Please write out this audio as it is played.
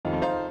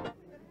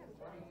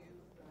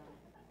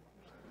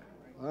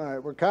All right,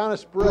 we're kind of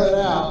spread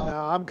out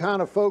now. I'm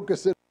kind of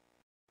focusing.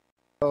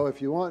 So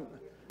if you want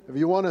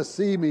to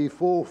see me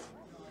full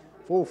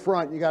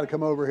front, you got to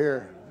come over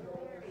here.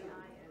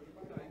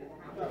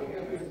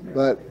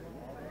 But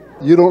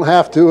you don't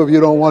have to if you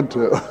don't want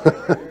to.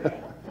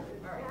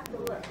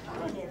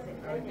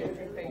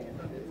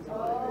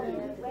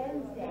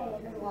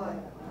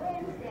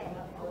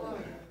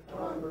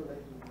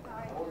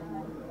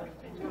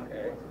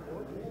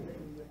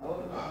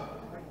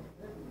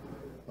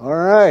 All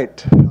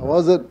right.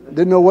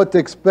 Didn't know what to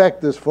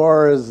expect as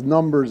far as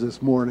numbers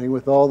this morning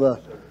with all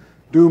the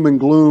doom and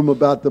gloom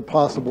about the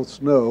possible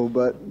snow,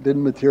 but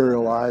didn't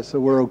materialize, so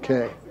we're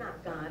okay.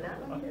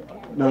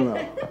 No.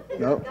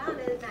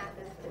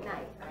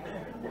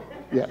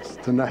 Yes,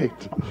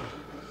 tonight.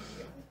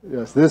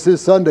 Yes, this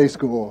is Sunday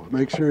school.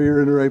 Make sure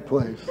you're in the right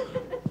place.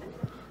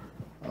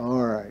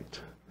 All right.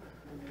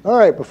 All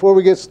right, before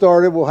we get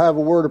started, we'll have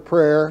a word of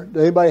prayer.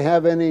 Does anybody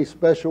have any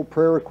special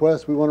prayer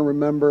requests we want to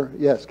remember?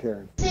 Yes,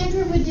 Karen.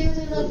 Sandra would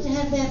dearly love to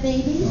have that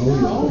baby.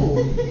 Oh.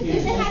 Does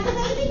it have a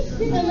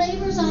baby? The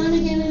labor's on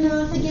again and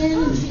off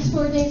again, and she's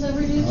 4 days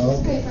overdue. So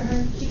it's great for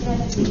her. She can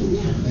have a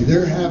baby.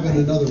 They're having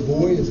another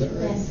boy, is that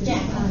right? Yes,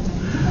 Jack.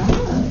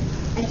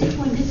 I just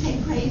wanted to say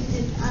praise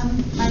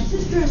that my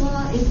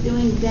sister-in-law is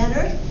doing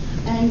better,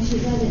 and she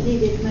doesn't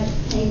need as much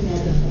pain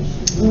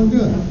medication. Oh,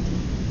 good.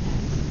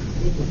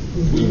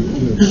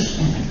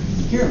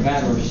 Karen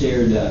Badler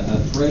shared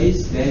a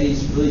praise.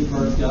 Daddy's really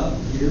perked up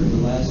here the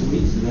last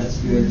week, so that's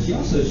good. She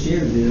also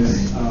shared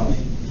this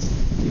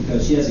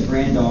because she has a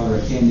granddaughter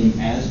attending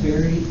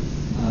Asbury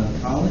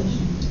College,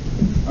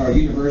 or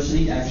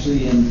university,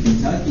 actually in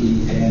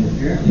Kentucky, and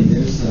apparently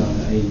there's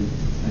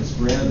a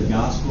spread of the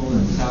gospel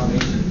and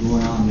salvation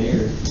going on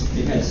there.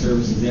 They've had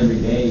services every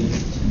day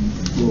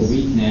for a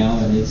week now,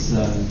 and it's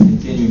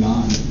continuing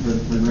on.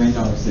 Her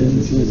granddaughter says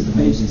it's just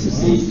amazing to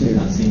see. She's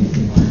not seeing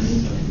anything like it.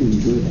 So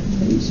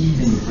continue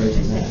to pray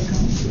for that.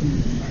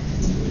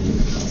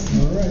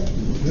 All right,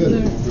 good.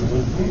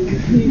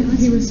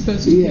 He was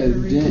supposed to. Yeah,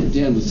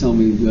 Dan was telling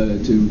me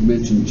to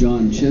mention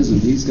John Chisholm.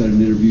 He's got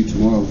an interview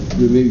tomorrow.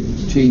 Maybe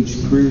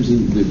change careers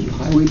in the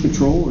highway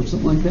patrol or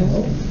something like that.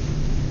 Oh,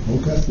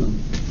 okay. So,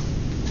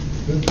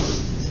 Good.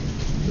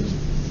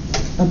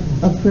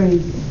 A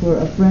praise for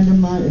a friend of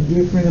mine, a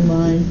dear friend of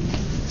mine.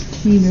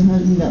 She and her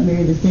husband got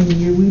married the same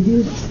year we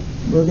did.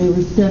 Well, they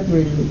were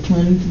separated,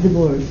 planning to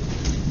divorce.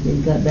 They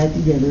got back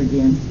together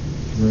again.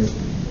 Great.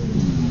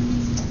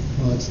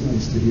 Well, that's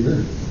nice to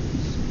hear.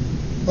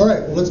 All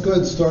right, well, let's go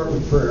ahead and start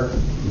with prayer.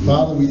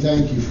 Father, we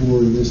thank you for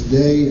this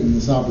day and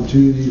this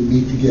opportunity to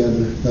meet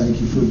together.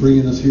 Thank you for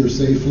bringing us here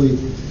safely.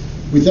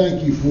 We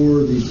thank you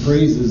for these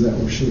praises that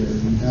were shared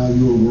and how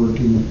you are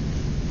working.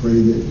 Pray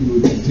that you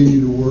would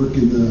continue to work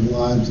in the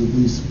lives of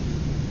these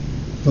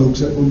folks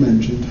that were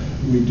mentioned.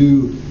 We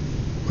do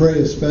pray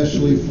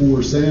especially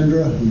for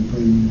Sandra. We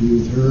pray you be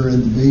with her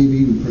and the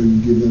baby. We pray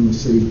you give them a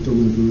safe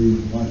delivery,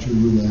 watch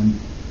over them.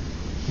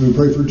 And we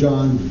pray for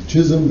John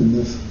Chisholm and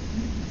this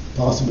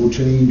possible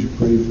change. We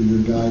pray for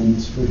your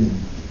guidance for him.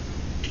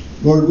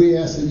 Lord, we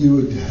ask that you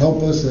would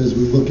help us as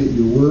we look at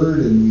your word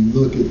and we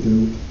look at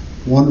the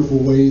wonderful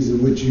ways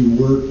in which you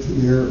worked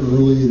there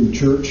early in the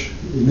church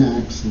in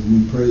Acts. And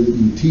we pray that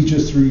you teach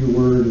us through your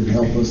word and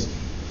help us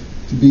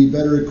to be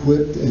better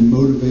equipped and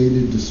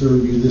motivated to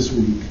serve you this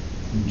week.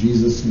 In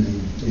Jesus'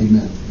 name,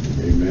 amen.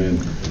 Amen.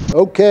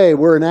 Okay,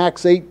 we're in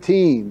Acts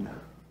 18.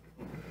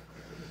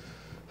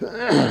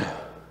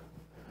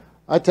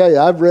 I tell you,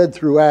 I've read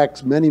through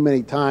Acts many,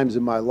 many times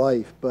in my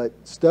life, but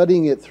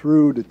studying it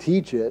through to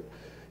teach it,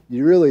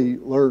 you really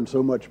learn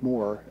so much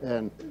more.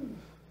 And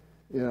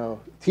you know,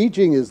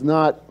 teaching is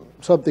not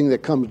something that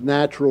comes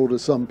natural to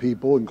some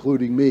people,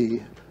 including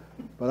me.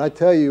 But I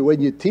tell you,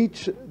 when you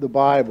teach the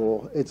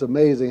Bible, it's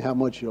amazing how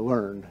much you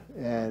learn.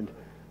 And,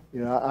 you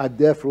know, I've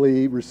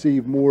definitely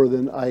received more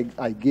than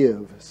I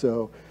give.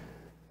 So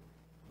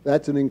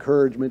that's an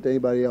encouragement to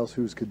anybody else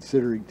who's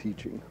considering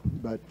teaching.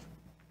 But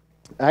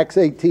Acts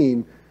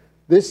 18,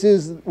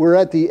 we're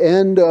at the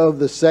end of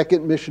the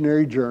second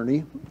missionary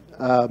journey.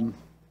 Where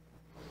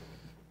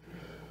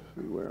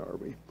are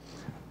we?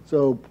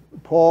 So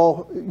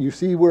Paul, you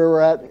see where we're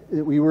at.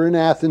 We were in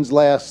Athens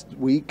last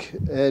week,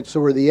 and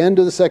so we're at the end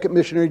of the second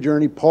missionary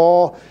journey.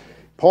 Paul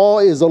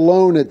is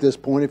alone at this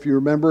point, if you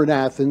remember in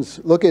Athens.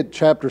 Look at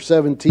chapter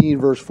 17,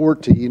 verse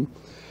 14.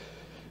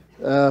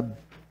 Then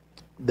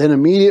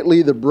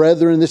immediately the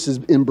brethren, this is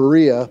in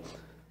Berea,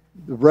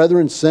 the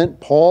brethren sent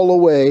Paul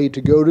away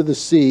to go to the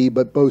sea,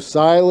 but both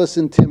Silas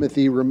and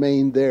Timothy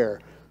remained there.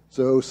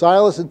 So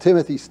Silas and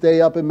Timothy stay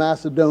up in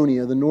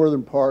Macedonia, the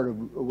northern part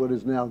of what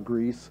is now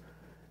Greece.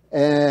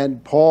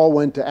 And Paul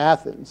went to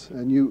Athens,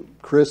 and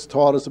Chris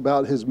taught us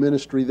about his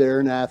ministry there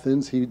in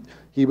Athens.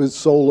 He was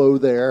solo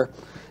there.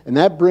 And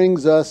that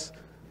brings us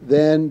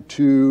then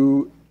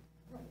to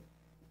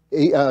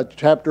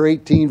chapter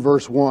 18,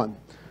 verse 1. It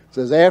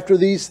says, after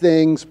these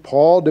things,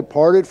 Paul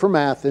departed from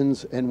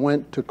Athens and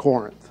went to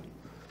Corinth.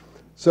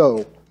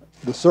 So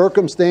the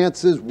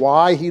circumstances,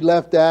 why he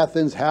left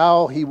Athens,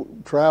 how he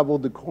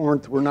traveled to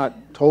Corinth, we're not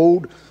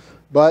told.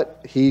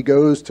 but he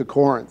goes to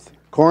Corinth.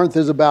 Corinth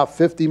is about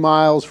 50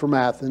 miles from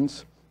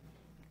Athens,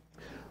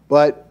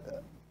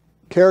 but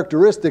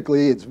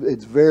characteristically, it's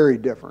very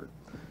different.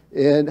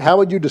 And how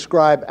would you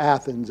describe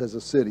Athens as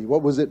a city?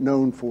 What was it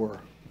known for?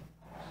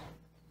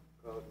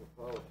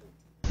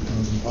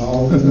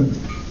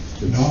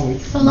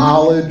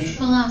 Knowledge,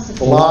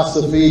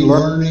 philosophy,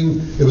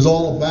 learning. It was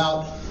all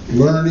about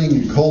learning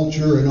and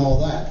culture and all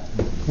that.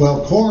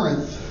 Well,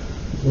 Corinth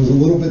was a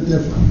little bit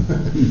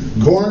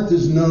different. Corinth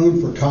is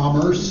known for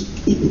commerce,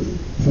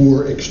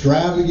 for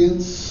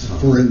extravagance,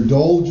 for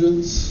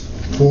indulgence,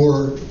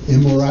 for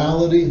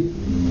immorality.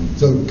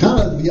 So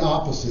kind of the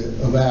opposite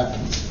of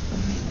Athens.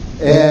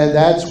 And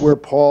that's where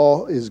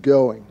Paul is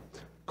going.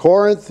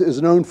 Corinth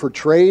is known for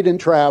trade and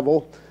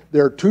travel.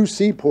 There are 2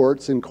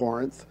 seaports in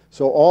Corinth,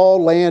 so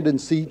all land and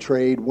sea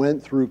trade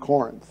went through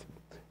Corinth.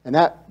 And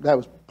that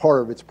was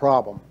part of its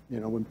problem. You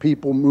know, when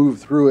people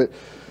moved through it.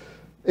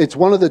 It's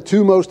one of the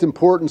 2 most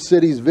important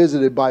cities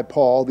visited by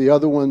Paul, the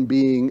other one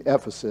being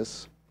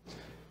Ephesus.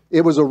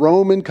 It was a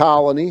Roman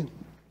colony,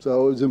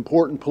 so it was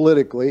important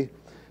politically.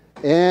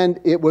 And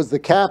it was the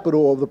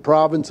capital of the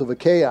province of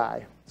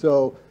Achaia.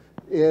 So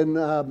in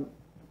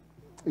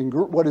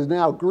what is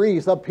now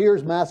Greece, up here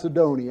is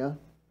Macedonia,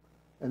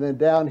 and then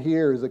down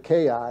here is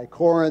Achaia,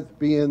 Corinth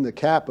being the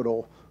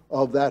capital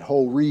of that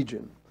whole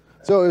region.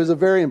 So it was a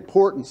very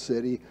important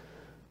city,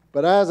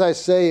 but as I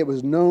say, it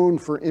was known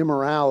for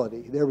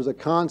immorality. There was a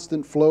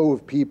constant flow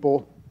of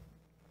people.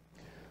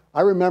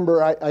 I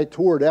remember I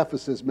toured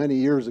Ephesus many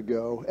years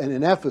ago, and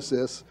in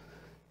Ephesus,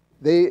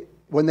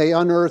 when they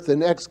unearthed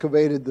and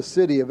excavated the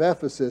city of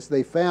Ephesus,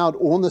 they found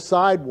on the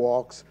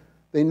sidewalks,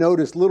 they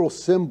noticed little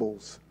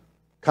symbols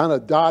kind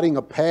of dotting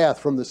a path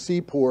from the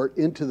seaport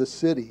into the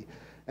city.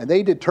 And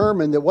they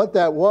determined that what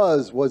that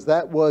was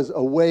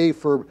a way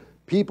for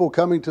people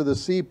coming to the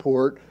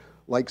seaport,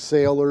 like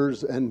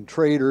sailors and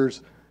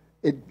traders,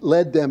 it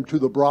led them to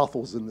the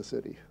brothels in the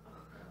city.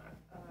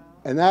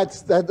 And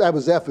that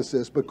was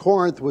Ephesus, but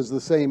Corinth was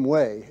the same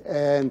way.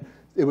 And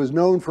it was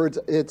known for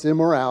its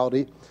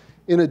immorality.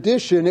 In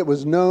addition, it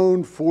was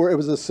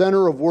a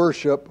center of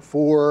worship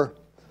for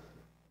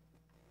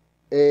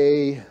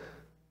a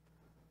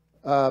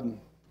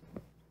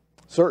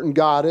certain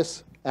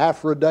goddess,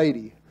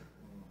 Aphrodite.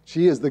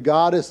 She is the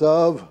goddess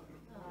of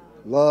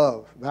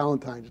love.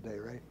 Valentine's Day,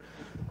 right?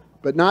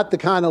 But not the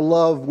kind of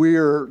love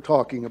we're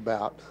talking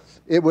about.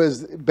 It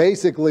was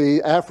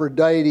basically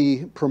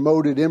Aphrodite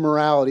promoted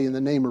immorality in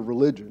the name of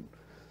religion.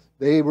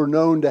 They were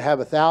known to have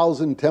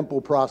 1,000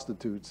 temple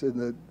prostitutes in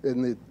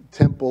the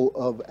temple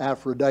of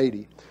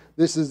Aphrodite.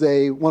 This is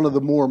one of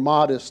the more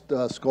modest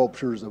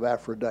sculptures of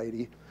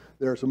Aphrodite.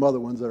 There are some other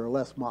ones that are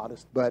less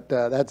modest, but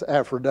that's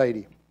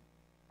Aphrodite.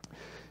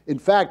 In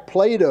fact,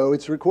 Plato,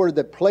 it's recorded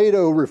that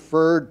Plato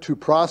referred to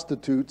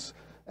prostitutes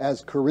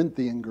as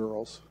Corinthian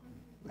girls.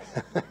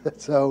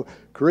 So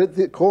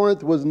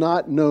Corinth was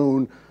not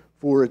known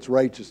for its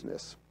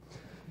righteousness.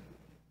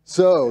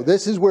 So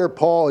this is where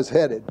Paul is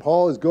headed.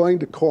 Paul is going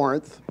to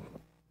Corinth,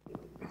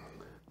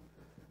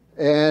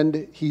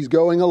 and he's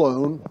going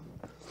alone.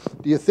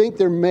 Do you think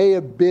there may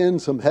have been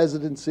some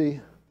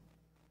hesitancy?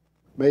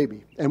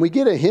 Maybe. And we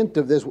get a hint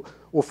of this.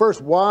 Well,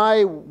 first,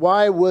 why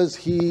was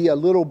he a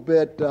little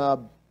bit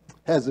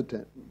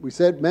hesitant? We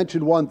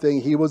mentioned one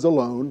thing, he was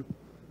alone.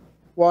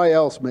 Why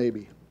else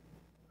maybe?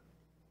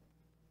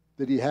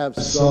 Did he have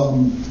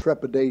some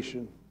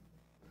trepidation?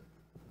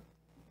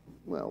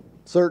 Well,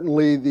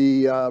 certainly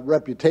the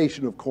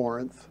reputation of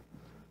Corinth.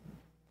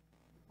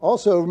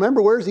 Also,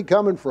 remember, where's he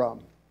coming from?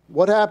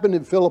 What happened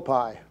in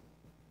Philippi?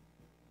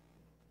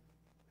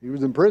 He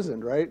was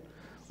imprisoned, right?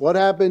 What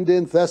happened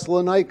in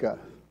Thessalonica?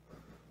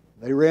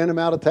 They ran him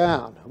out of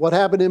town. What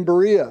happened in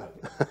Berea?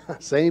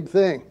 Same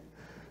thing.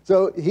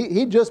 So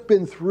he'd just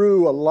been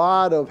through a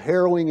lot of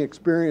harrowing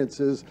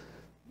experiences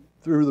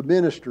through the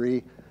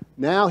ministry.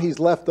 Now he's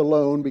left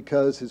alone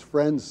because his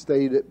friends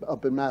stayed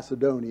up in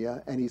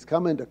Macedonia, and he's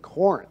come into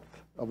Corinth,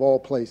 of all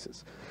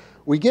places.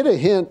 We get a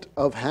hint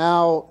of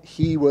how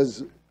he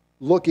was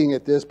looking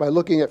at this by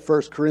looking at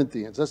 1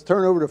 Corinthians. Let's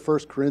turn over to 1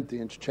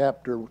 Corinthians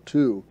chapter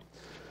 2.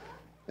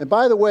 And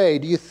by the way,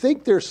 do you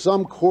think there's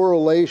some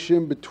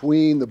correlation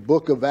between the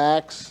book of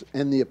Acts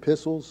and the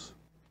epistles?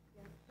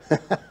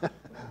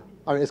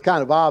 I mean, it's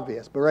kind of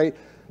obvious, but right?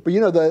 But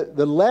you know,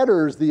 the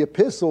letters, the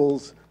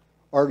epistles,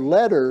 are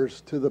letters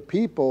to the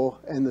people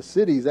and the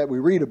cities that we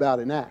read about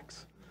in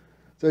Acts.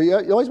 So you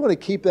always want to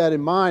keep that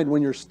in mind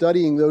when you're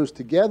studying those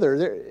together.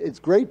 It's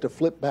great to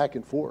flip back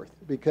and forth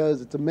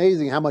because it's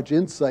amazing how much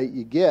insight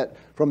you get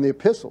from the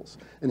epistles.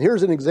 And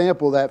here's an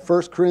example of that,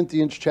 1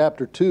 Corinthians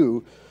chapter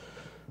 2,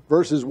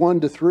 verses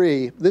 1 to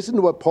 3. Listen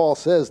to what Paul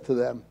says to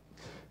them.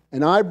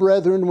 And I,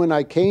 brethren, when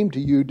I came to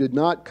you, did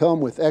not come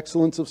with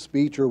excellence of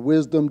speech or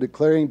wisdom,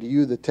 declaring to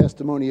you the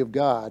testimony of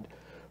God.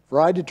 For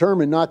I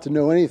determined not to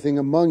know anything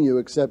among you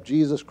except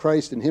Jesus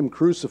Christ and him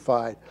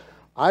crucified.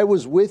 I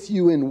was with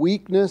you in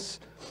weakness,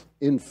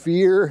 in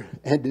fear,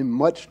 and in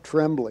much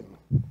trembling.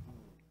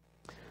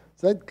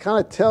 So that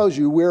kind of tells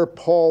you where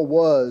Paul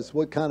was,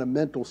 what kind of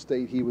mental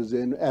state he was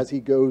in as he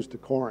goes to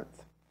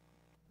Corinth.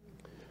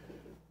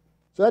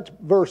 So that's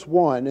verse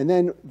 1. And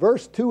then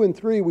verse 2 and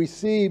 3, we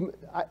see,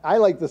 I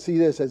like to see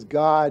this as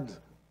God's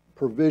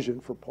provision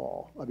for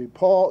Paul. I mean,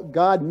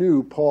 God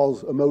knew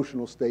Paul's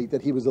emotional state,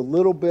 that he was a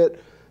little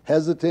bit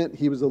hesitant.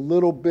 He was a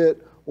little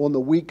bit on the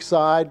weak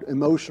side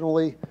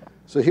emotionally.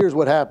 So here's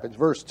what happens.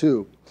 Verse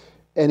 2.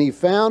 And he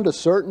found a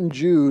certain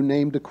Jew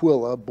named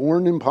Aquila,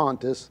 born in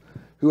Pontus,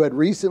 who had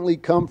recently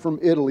come from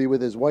Italy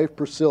with his wife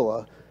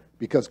Priscilla,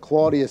 because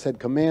Claudius had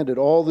commanded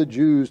all the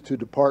Jews to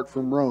depart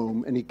from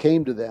Rome, and he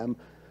came to them.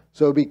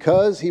 So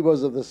because he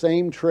was of the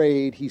same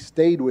trade, he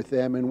stayed with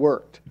them and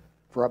worked.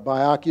 For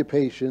by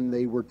occupation,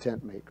 they were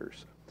tent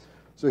makers.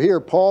 So here,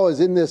 Paul is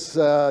in this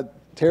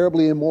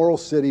terribly immoral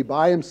city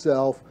by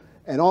himself,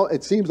 and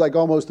it seems like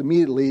almost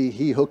immediately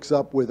he hooks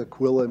up with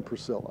Aquila and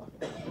Priscilla.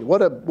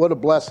 What a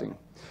blessing.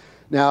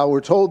 Now,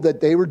 we're told that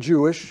they were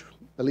Jewish.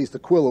 At least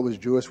Aquila was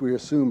Jewish. We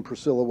assume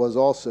Priscilla was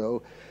also.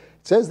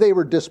 It says they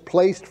were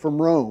displaced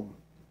from Rome.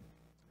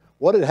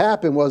 What had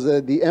happened was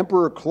that the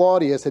Emperor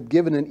Claudius had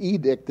given an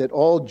edict that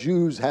all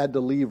Jews had to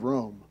leave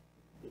Rome.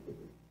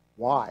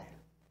 Why?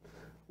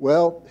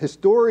 Well,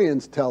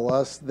 historians tell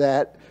us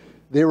that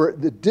there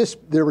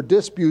were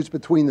disputes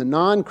between the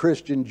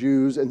non-Christian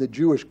Jews and the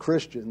Jewish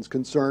Christians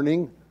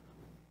concerning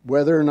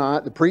whether or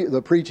not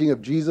the preaching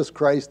of Jesus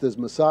Christ as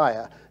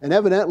Messiah. And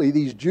evidently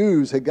these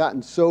Jews had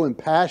gotten so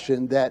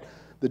impassioned that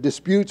the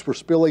disputes were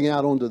spilling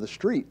out onto the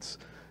streets.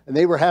 And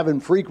they were having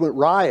frequent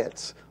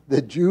riots,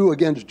 the Jew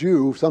against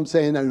Jew, some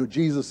saying, no,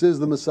 Jesus is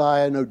the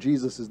Messiah, no,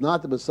 Jesus is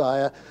not the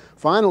Messiah.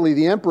 Finally,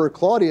 the Emperor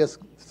Claudius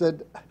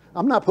said,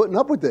 I'm not putting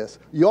up with this.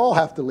 Y'all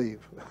have to leave.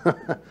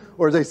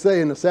 Or as they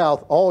say in the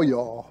South, all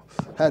y'all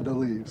had to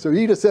leave. So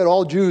he just said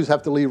all Jews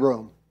have to leave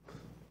Rome.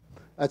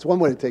 That's one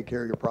way to take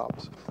care of your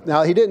problems.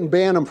 Now, he didn't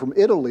ban them from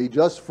Italy,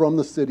 just from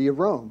the city of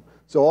Rome.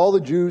 So all the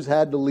Jews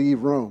had to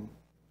leave Rome.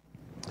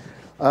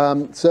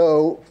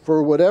 So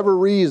for whatever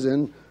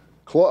reason,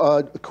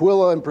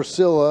 Aquila and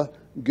Priscilla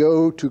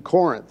go to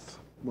Corinth.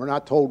 We're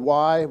not told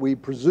why. We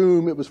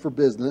presume it was for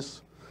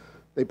business.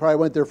 They probably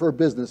went there for a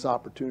business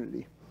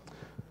opportunity.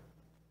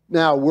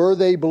 Now, were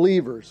they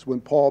believers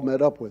when Paul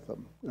met up with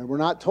them? And we're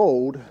not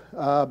told,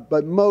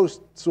 but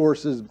most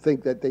sources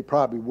think that they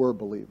probably were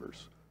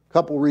believers. A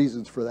couple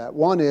reasons for that.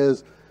 One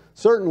is,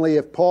 certainly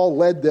if Paul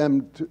led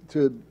them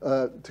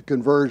to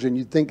conversion,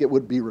 you'd think it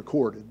would be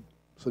recorded.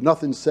 So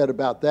nothing's said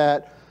about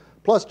that.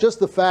 Plus, just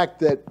the fact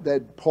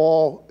that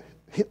Paul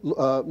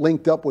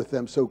linked up with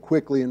them so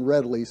quickly and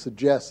readily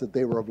suggests that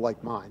they were of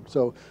like mind.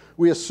 So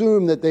we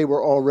assume that they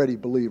were already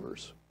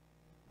believers.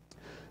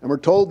 And we're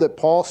told that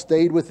Paul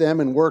stayed with them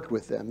and worked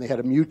with them. They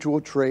had a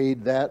mutual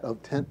trade, that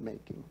of tent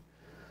making.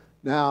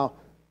 Now,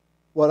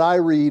 what I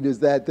read is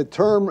that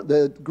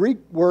the Greek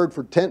word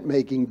for tent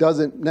making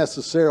doesn't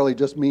necessarily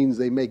just means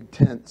they make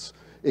tents.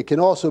 It can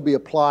also be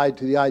applied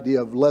to the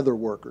idea of leather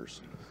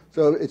workers.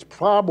 So it's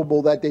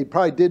probable that they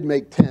probably did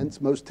make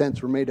tents. Most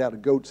tents were made out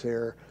of goat's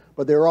hair,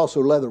 but they were also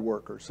leather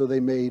workers. So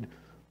they made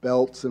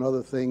belts and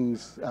other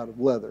things out of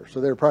leather. So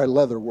they're probably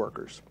leather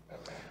workers.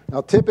 Now,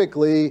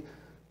 typically,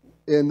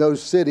 in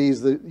those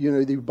cities,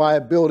 you buy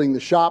a building, the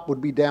shop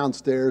would be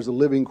downstairs, the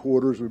living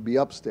quarters would be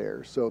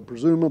upstairs. So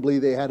presumably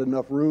they had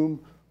enough room.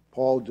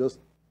 Paul just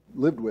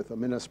lived with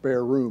them in a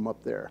spare room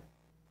up there.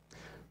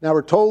 Now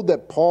we're told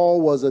that Paul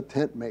was a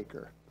tent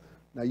maker.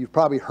 Now you've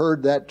probably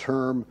heard that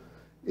term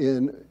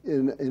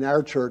in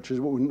our churches.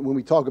 When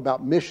we talk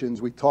about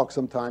missions, we talk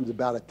sometimes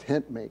about a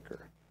tent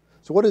maker.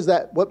 So what does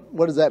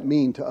that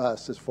mean to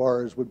us as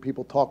far as when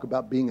people talk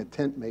about being a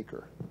tent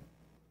maker?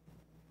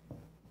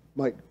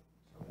 Mike?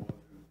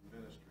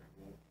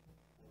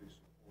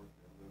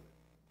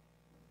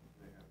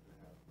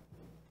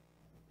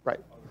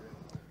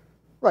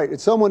 Right.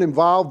 It's someone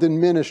involved in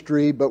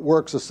ministry but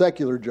works a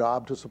secular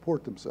job to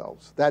support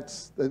themselves.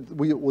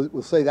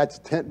 We'll say that's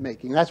tent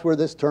making. That's where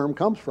this term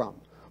comes from.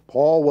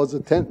 Paul was a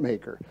tent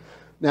maker.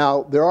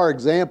 Now, there are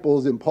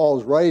examples in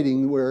Paul's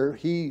writing where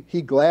he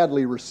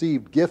gladly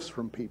received gifts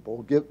from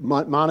people,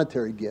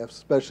 monetary gifts,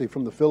 especially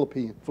from the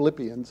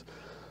Philippians.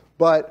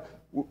 But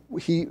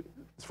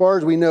as far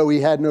as we know,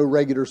 he had no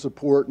regular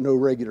support, no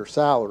regular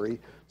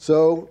salary.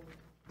 So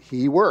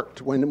he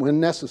worked when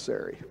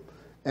necessary.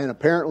 And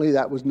apparently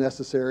that was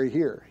necessary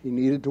here. He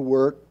needed to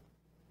work.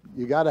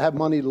 You got to have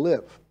money to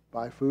live,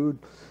 buy food.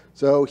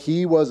 So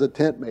he was a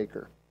tent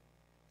maker.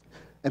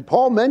 And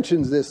Paul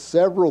mentions this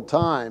several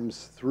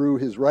times through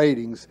his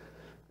writings,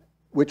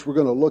 which we're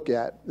going to look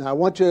at. Now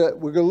we're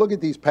going to look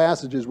at these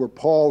passages where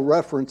Paul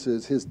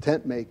references his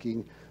tent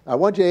making. I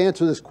want you to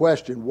answer this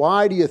question.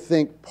 Why do you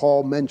think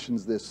Paul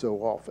mentions this so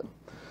often?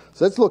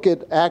 So let's look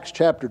at Acts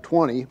chapter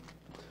 20.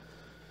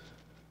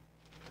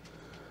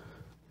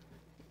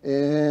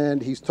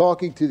 And he's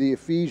talking to the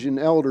Ephesian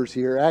elders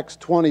here. Acts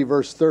 20,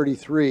 verse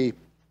 33.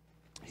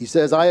 He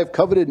says, I have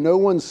coveted no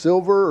one's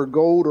silver or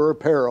gold or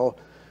apparel.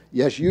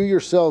 Yes, you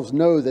yourselves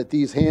know that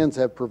these hands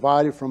have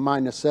provided for my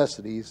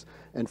necessities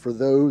and for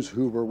those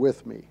who were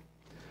with me.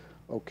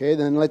 Okay,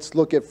 then let's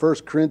look at 1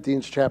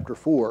 Corinthians chapter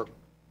 4.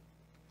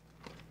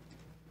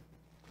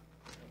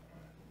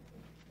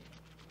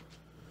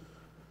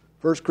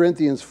 1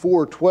 Corinthians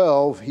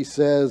 4:12, he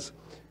says,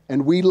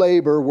 and we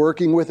labor,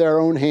 working with our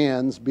own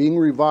hands, being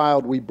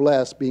reviled, we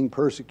bless, being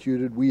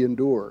persecuted, we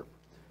endure.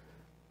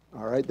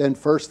 All right, then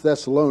 1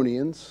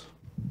 Thessalonians.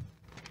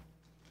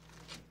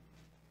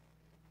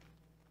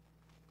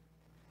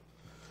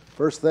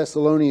 1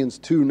 Thessalonians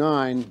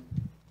 2:9,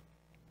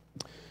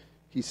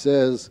 he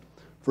says,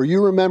 for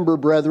you remember,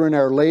 brethren,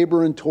 our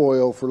labor and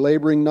toil, for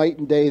laboring night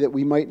and day that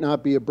we might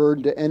not be a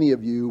burden to any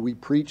of you, we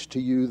preach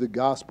to you the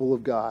gospel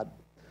of God.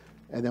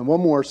 And then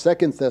one more,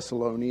 2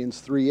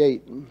 Thessalonians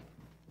 3:8.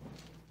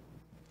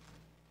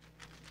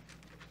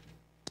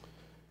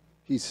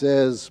 He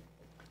says,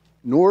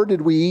 nor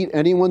did we eat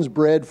anyone's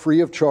bread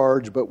free of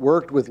charge, but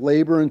worked with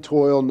labor and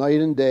toil night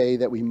and day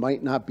that we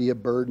might not be a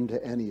burden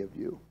to any of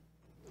you.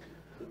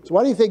 So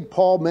why do you think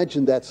Paul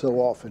mentioned that so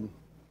often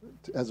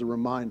as a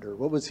reminder?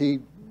 What was he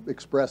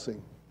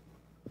expressing?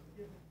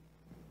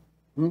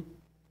 Not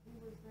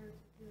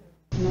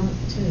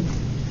to.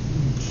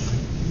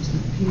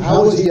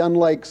 How was he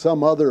unlike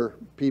some other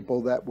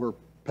people that were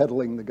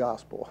peddling the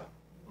gospel?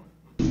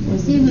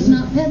 He was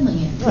not peddling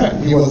it. Right.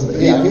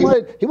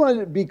 He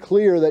wanted to be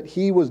clear that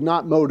he was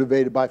not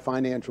motivated by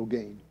financial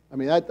gain. I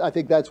mean, I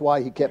think that's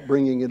why he kept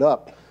bringing it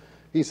up.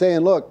 He's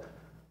saying, look,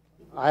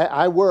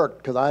 I worked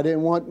because I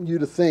didn't want you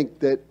to think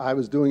that I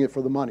was doing it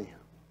for the money.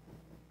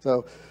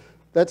 So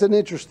that's an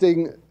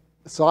interesting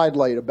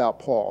sidelight about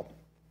Paul.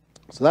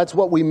 So that's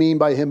what we mean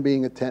by him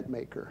being a tent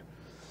maker.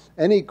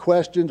 Any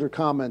questions or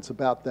comments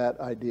about that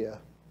idea?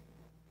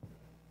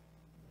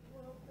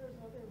 Well, there's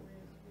other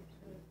ways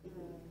we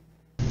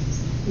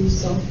could be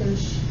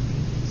selfish,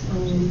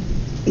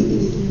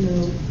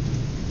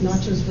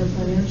 not just for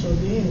financial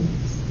gain.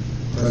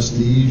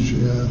 Prestige,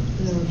 yeah.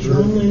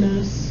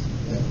 Loneliness.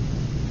 Yeah.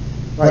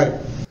 Right.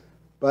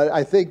 But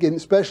I think,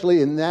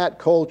 especially in that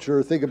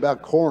culture, think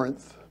about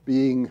Corinth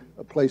being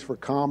a place for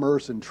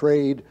commerce and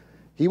trade.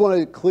 He wanted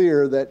it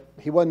clear that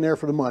he wasn't there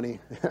for the money.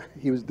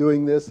 He was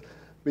doing this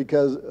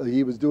because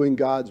he was doing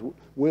God's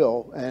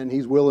will, and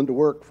he's willing to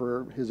work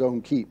for his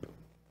own keep.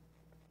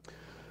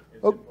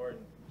 It's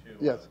important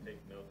to take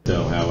note,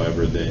 though,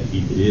 however, that he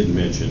did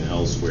mention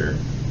elsewhere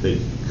that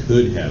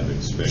could have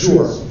expenses.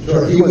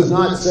 Sure. He was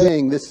not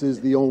saying this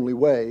is the only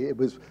way. It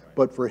was,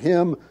 but for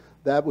him,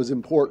 that was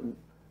important.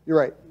 You're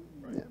right.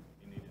 Yeah.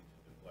 He needed to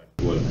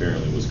deflect What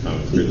apparently was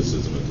common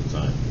criticism at the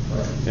time.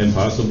 And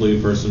possibly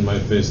a person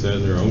might face that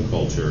in their own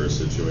culture or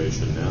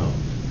situation now.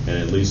 And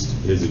at least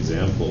his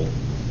example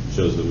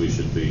shows that we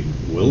should be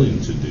willing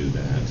to do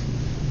that,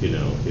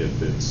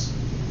 if it's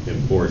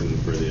important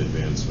for the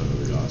advancement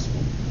of the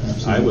gospel.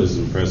 Absolutely. I was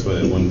impressed by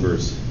that one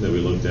verse that we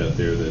looked at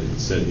there that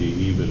said he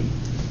even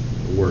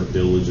worked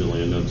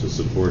diligently enough to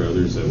support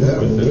others that were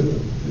with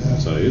him. Yeah.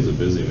 So he was a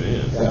busy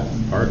man,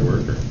 hard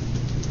worker.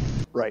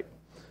 Right.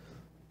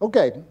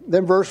 Okay,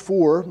 then verse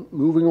 4,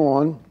 moving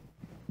on.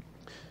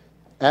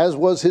 As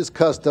was his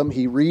custom,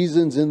 he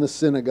reasons in the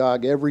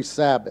synagogue every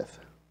Sabbath.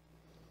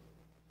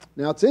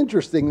 Now it's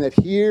interesting that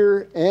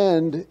here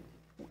and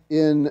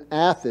in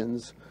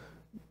Athens,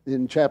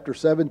 in chapter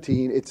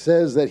 17, it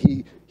says that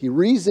he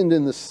reasoned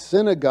in the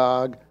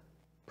synagogue,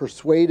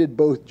 persuaded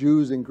both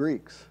Jews and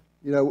Greeks.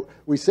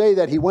 We say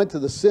that he went to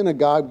the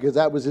synagogue because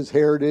that was his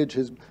heritage.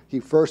 He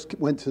first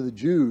went to the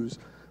Jews.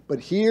 But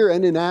here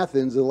and in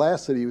Athens, the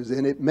last city he was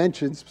in, it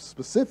mentions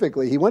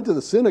specifically he went to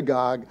the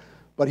synagogue,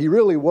 but he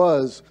really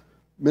was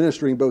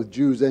ministering both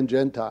Jews and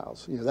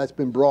Gentiles. That's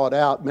been brought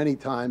out many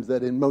times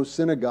that in most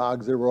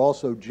synagogues there were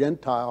also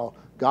Gentile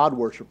God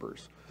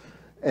worshipers.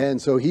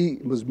 And so he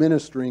was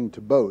ministering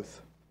to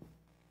both.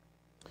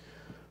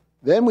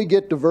 Then we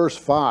get to verse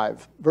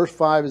 5. Verse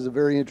 5 is a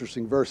very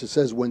interesting verse. It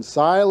says, when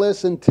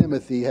Silas and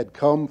Timothy had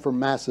come from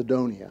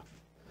Macedonia,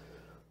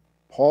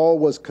 Paul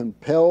was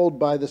compelled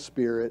by the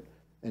Spirit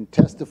and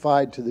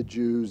testified to the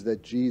Jews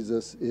that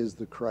Jesus is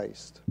the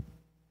Christ.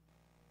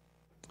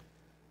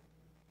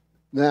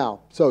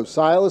 Now, so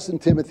Silas and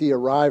Timothy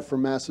arrived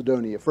from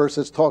Macedonia. First,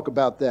 let's talk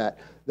about that.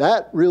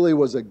 That really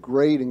was a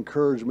great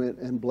encouragement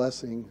and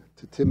blessing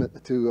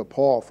to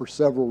Paul for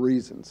several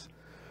reasons.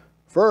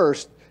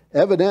 First,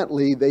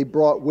 evidently, they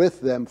brought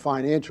with them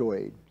financial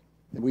aid.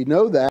 And we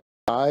know that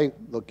by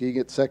looking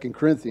at 2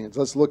 Corinthians.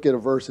 Let's look at a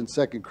verse in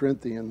 2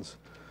 Corinthians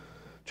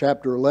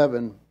chapter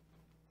 11.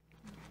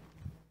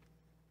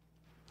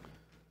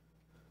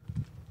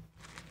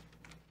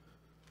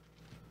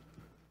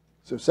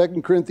 So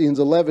 2 Corinthians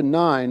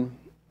 11:9,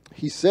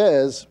 he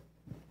says,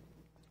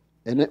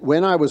 and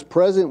when I was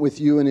present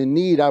with you and in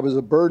need, I was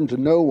a burden to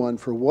no one.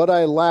 For what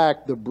I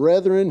lacked, the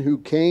brethren who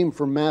came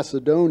from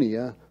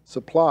Macedonia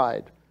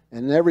supplied.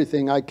 And in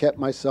everything I kept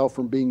myself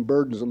from being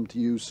burdensome to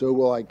you, so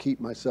will I keep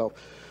myself.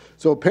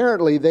 So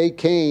apparently they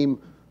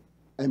came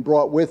and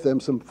brought with them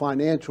some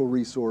financial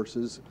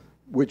resources,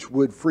 which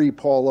would free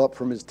Paul up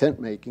from his tent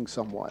making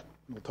somewhat.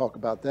 We'll talk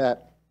about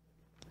that.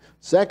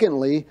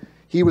 Secondly,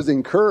 he was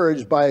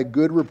encouraged by a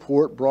good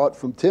report brought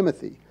from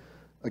Timothy.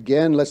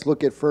 Again, let's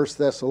look at 1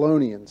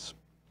 Thessalonians.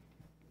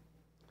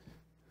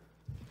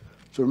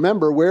 So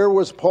remember, where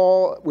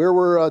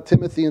were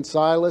Timothy and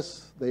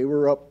Silas? They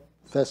were up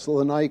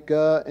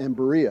Thessalonica and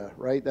Berea,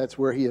 right? That's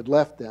where he had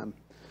left them.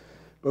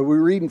 But we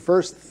read in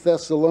 1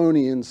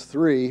 Thessalonians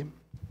 3,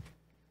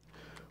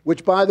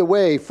 which, by the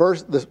way,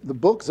 the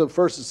books of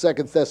 1st and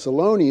 2nd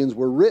Thessalonians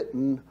were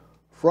written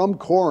from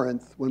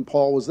Corinth when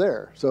Paul was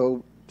there.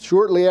 So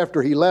shortly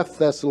after he left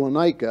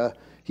Thessalonica,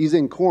 he's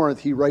in Corinth,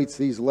 he writes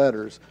these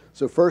letters.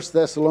 So 1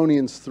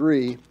 Thessalonians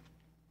 3,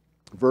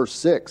 verse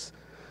 6,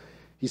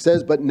 he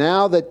says, "But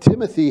now that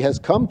Timothy has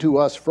come to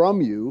us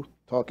from you,"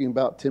 talking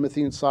about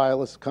Timothy and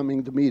Silas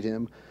coming to meet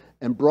him,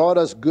 "and brought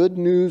us good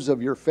news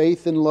of your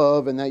faith and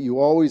love, and that you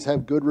always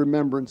have good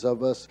remembrance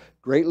of us,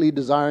 greatly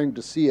desiring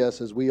to see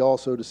us as we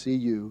also to see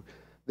you.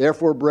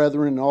 Therefore,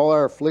 brethren, in all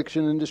our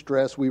affliction and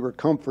distress, we were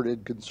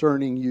comforted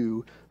concerning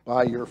you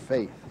by your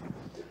faith."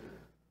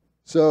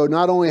 So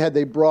not only had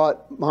they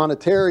brought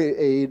monetary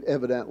aid,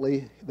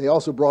 evidently, they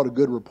also brought a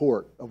good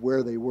report of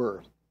where they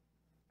were.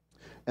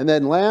 And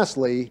then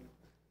lastly,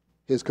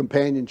 his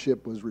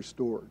companionship was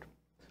restored.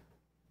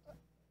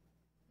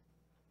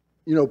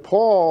 You know,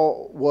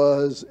 Paul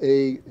was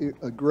a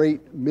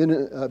great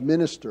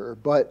minister,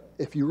 but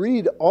if you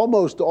read,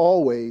 almost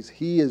always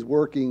he is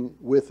working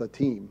with a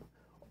team.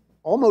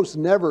 Almost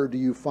never do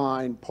you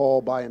find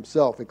Paul by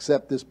himself,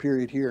 except this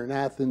period here in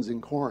Athens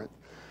and Corinth.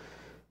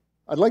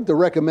 I'd like to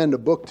recommend a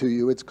book to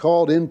you. It's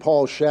called In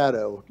Paul's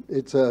Shadow.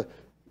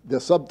 The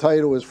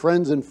subtitle is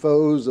Friends and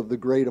Foes of the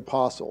Great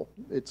Apostle.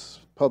 It's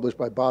published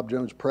by Bob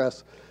Jones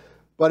Press.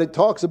 But it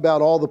talks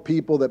about all the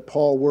people that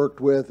Paul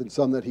worked with and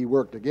some that he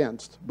worked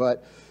against.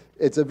 But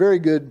it's a very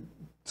good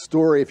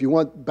story if you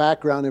want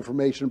background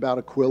information about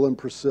Aquila and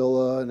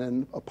Priscilla and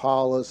then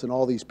Apollos and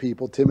all these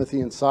people,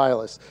 Timothy and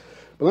Silas.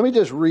 But let me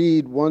just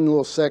read one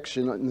little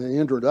section in the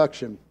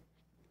introduction.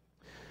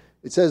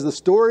 It says, "The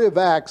story of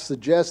Acts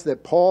suggests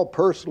that Paul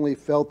personally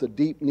felt a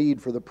deep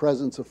need for the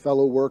presence of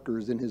fellow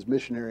workers in his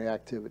missionary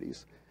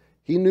activities.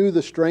 He knew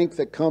the strength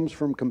that comes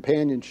from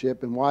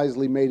companionship and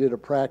wisely made it a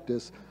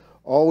practice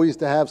always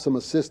to have some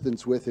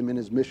assistance with him in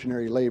his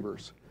missionary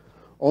labors.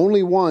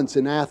 Only once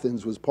in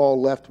Athens was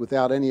Paul left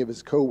without any of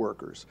his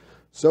co-workers.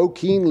 So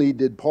keenly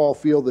did Paul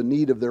feel the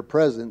need of their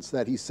presence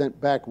that he sent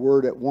back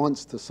word at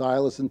once to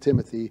Silas and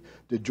Timothy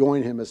to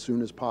join him as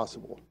soon as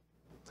possible."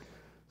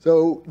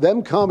 So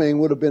them coming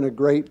would have been a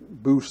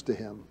great boost to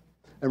him.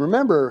 And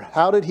remember,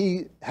 how did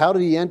he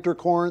enter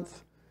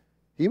Corinth?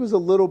 He was a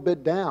little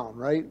bit down,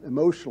 right?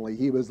 Emotionally.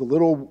 He was a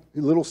little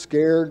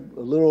scared,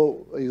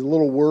 he's a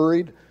little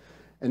worried.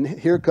 And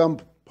here come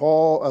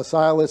Paul,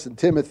 Silas, and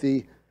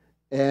Timothy,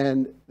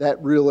 and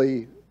that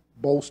really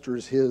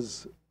bolsters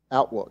his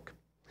outlook.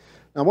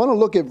 Now, I want to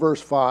look at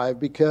verse 5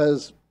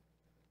 because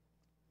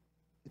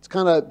it's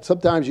kind of,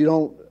 sometimes you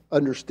don't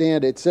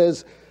understand it. It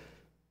says,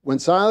 "When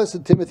Silas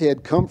and Timothy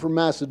had come from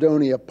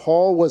Macedonia,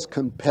 Paul was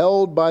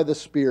compelled by the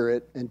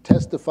Spirit and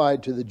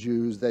testified to the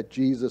Jews that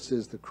Jesus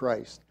is the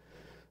Christ."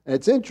 And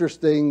it's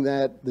interesting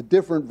that the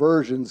different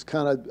versions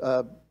kind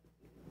of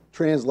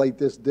translate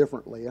this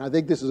differently. And I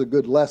think this is a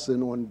good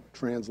lesson on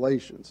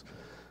translations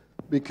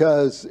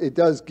because it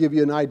does give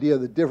you an idea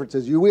of the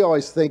differences. We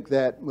always think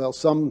that, well,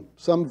 some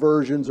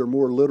versions are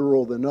more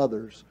literal than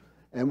others.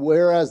 And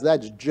whereas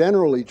that's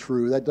generally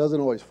true, that doesn't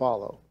always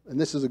follow. And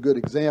this is a good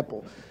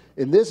example.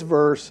 In this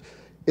verse,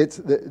 it's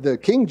the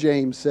King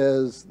James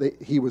says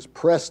that he was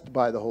pressed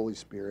by the Holy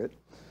Spirit.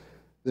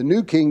 The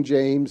New King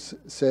James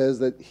says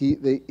that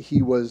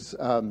he was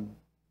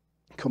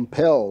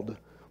compelled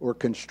or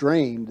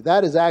constrained.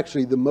 That is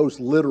actually the most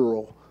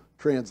literal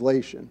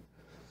translation.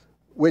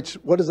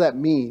 What does that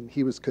mean?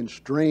 He was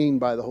constrained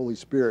by the Holy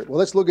Spirit. Well,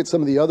 let's look at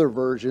some of the other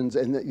versions.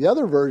 And the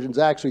other versions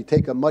actually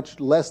take a much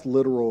less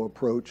literal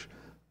approach,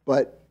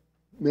 but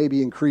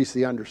maybe increase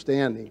the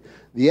understanding.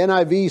 The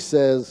NIV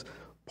says,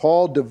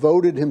 "Paul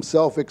devoted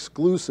himself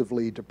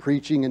exclusively to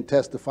preaching and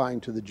testifying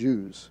to the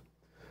Jews."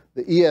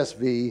 The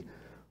ESV,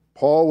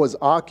 "Paul was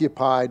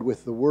occupied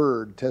with the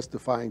word,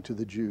 testifying to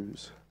the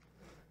Jews."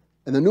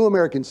 And the New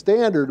American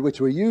Standard,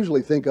 which we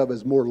usually think of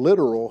as more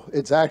literal,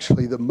 it's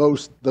actually the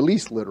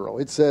least literal.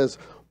 It says,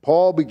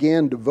 "Paul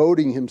began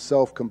devoting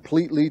himself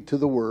completely to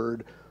the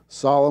word,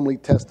 solemnly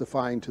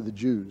testifying to the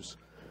Jews."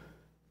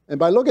 And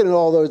by looking at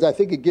all those, I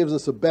think it gives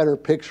us a better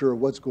picture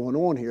of what's going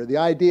on here. The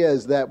idea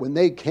is that when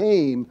they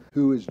came,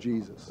 who is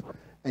Jesus?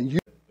 And you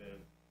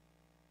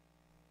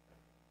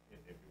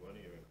if you want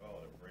to even call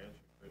it a branch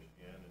of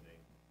Christianity,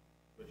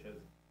 which has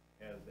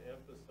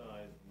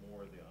emphasized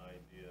more the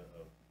idea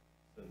of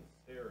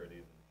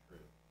sincerity than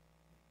truth.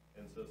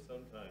 And so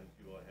sometimes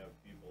you will have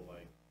people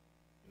like,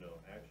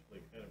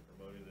 actually kind of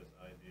promoting this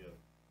idea of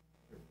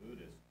they're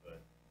Buddhist,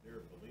 but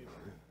they're a believer.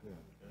 Yeah.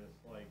 And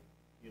it's like,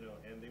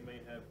 and they may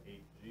have a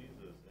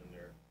Jesus in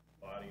their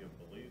body of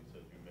beliefs,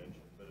 as you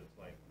mentioned, but it's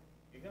like,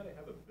 you got to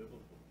have a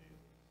biblical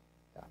Jesus.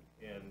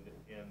 Yeah. And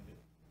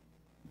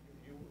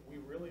we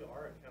really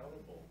are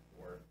accountable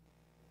for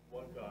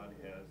what God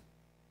has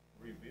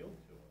revealed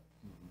to us.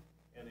 Mm-hmm.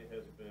 And it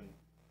has been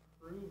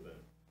proven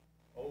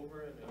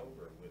over and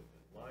over with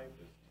his life,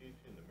 his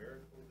teaching, the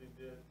miracles he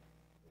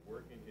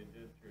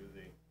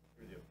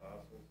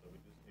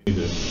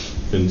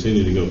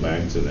continue to go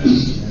back to that.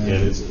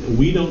 And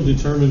we don't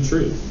determine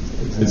truth.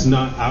 It's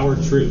not our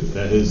truth.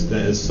 That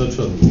is such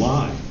a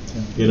lie,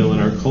 in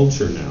our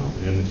culture now.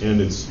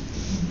 And it's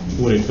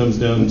when it comes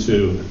down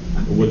to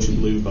what you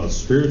believe about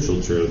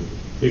spiritual truth,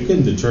 it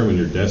can determine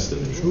your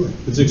destiny. Sure.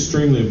 It's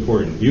extremely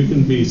important. You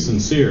can be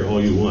sincere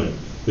all you want,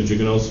 but you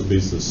can also be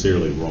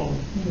sincerely wrong.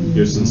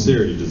 Your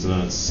sincerity does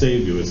not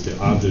save you. It's the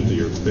object of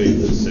your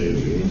faith that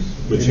saves you,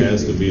 which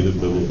has to be the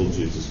biblical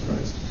Jesus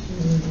Christ.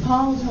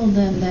 Paul told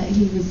them that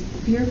he was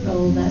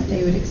fearful that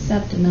they would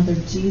accept another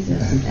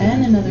Jesus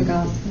and another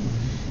gospel.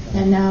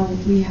 And now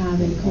we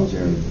have a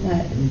culture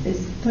that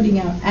is putting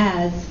out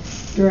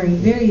ads during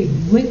very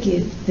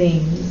wicked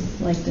things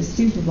like the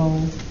Super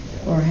Bowl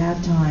or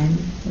halftime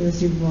of the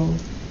Super Bowl.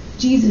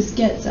 Jesus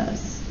gets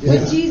us. Yeah.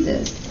 What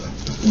Jesus?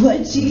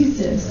 What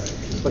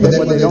Jesus? But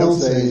what they don't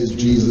say is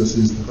Jesus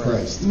is the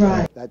Christ.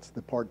 Right. That's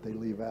the part they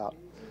leave out.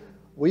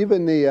 Well,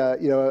 even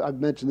I've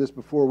mentioned this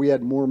before, we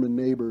had Mormon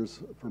neighbors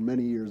for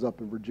many years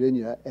up in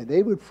Virginia, and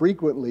they would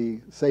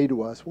frequently say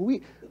to us, well,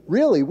 we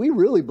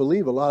really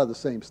believe a lot of the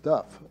same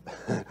stuff.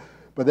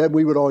 But then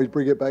we would always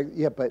bring it back,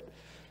 yeah, but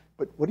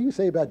what do you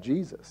say about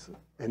Jesus?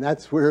 And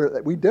that's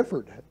where we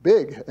differed,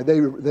 big.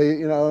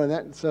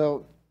 And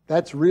so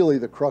that's really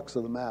the crux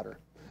of the matter.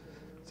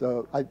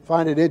 So I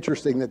find it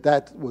interesting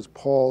that was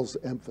Paul's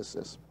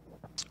emphasis.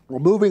 Well,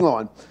 moving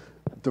on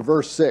to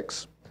verse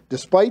 6.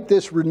 Despite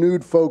this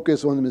renewed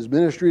focus on his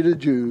ministry to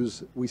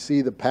Jews, we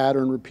see the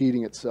pattern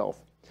repeating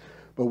itself.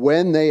 But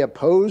when they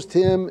opposed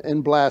him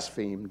and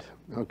blasphemed,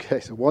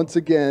 okay, so once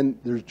again,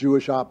 there's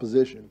Jewish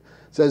opposition.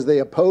 It says they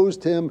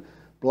opposed him,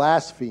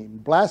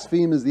 blasphemed.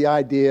 Blaspheme is the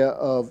idea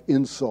of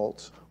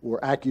insults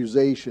or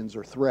accusations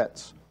or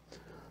threats.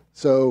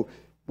 So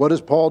what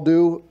does Paul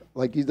do?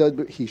 Like he does,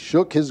 he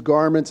shook his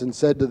garments and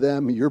said to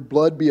them, your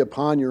blood be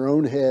upon your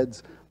own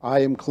heads,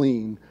 I am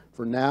clean.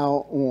 For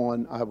now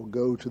on, I will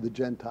go to the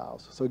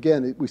Gentiles. So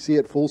again, we see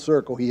it full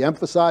circle. He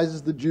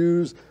emphasizes the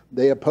Jews.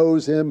 They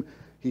oppose him.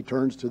 He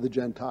turns to the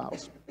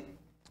Gentiles.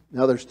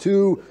 Now there's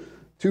two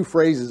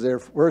phrases there.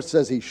 First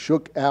says he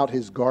shook out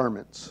his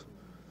garments.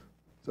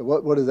 So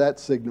what does that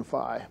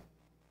signify?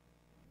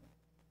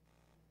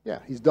 Yeah,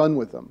 he's done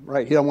with them,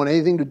 right? He don't want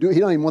anything to do. He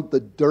don't even want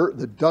the dirt,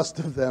 the dust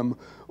of them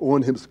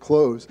on his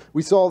clothes.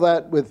 We saw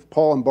that with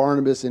Paul and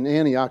Barnabas in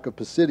Antioch of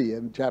Pisidia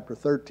in chapter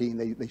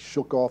 13. They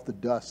shook off the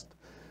dust.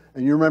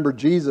 And you remember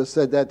Jesus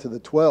said that to the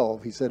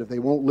 12. He said, if they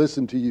won't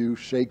listen to you,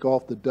 shake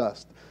off the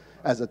dust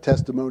as a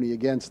testimony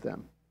against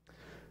them.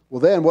 Well,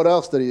 then what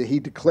else did he? He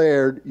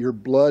declared, your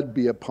blood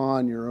be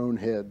upon your own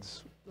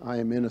heads. I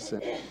am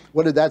innocent.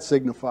 What did that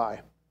signify?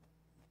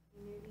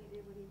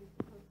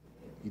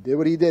 He did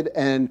what he did.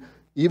 And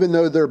even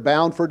though they're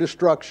bound for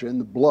destruction,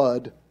 the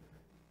blood,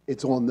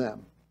 it's on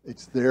them.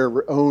 It's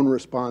their own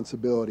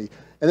responsibility.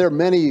 And there are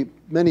many,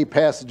 many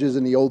passages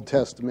in the Old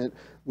Testament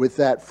with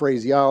that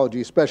phraseology,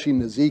 especially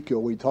in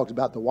Ezekiel, where he talks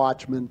about the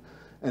watchman.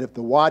 And if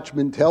the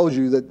watchman tells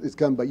you that it's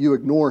coming, but you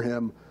ignore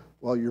him,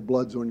 well, your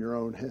blood's on your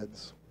own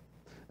heads.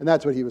 And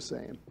that's what he was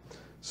saying.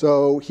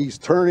 So he's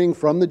turning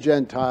from the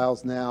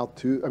Gentiles now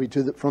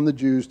from the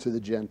Jews to the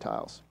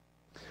Gentiles.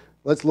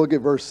 Let's look at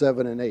verse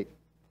 7 and 8.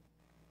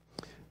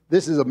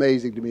 This is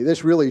amazing to me.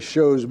 This really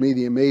shows me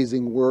the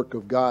amazing work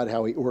of God,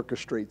 how he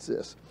orchestrates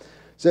this.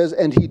 It says,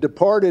 and he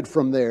departed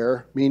from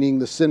there, meaning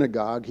the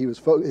synagogue.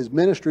 His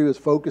ministry was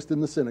focused in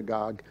the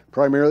synagogue,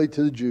 primarily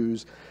to the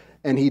Jews.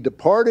 And he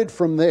departed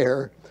from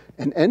there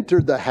and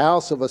entered the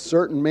house of a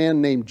certain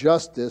man named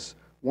Justus,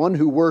 one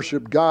who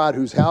worshiped God,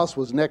 whose house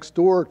was next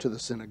door to the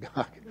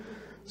synagogue.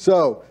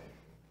 So,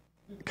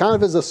 kind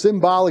of as a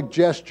symbolic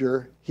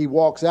gesture, he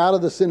walks out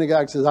of the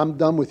synagogue and says, I'm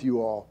done with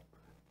you all.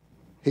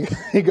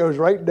 He goes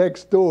right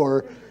next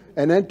door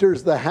and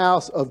enters the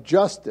house of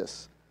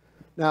Justus.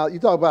 Now, you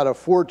talk about a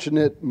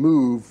fortunate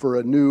move for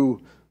a new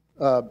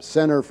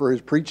center for his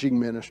preaching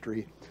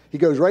ministry. He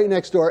goes right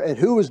next door, and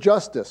who was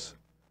Justus?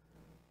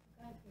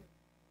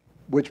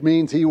 Which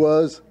means he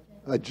was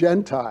a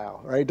Gentile,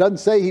 right? It doesn't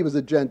say he was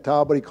a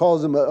Gentile, but he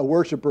calls him a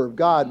worshiper of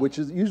God, which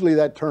is usually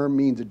that term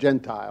means a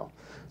Gentile.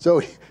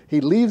 So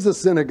he leaves the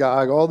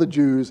synagogue, all the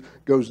Jews,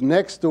 goes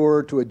next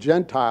door to a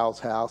Gentile's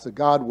house, a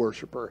God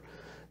worshiper,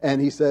 and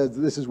he says,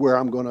 this is where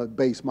I'm going to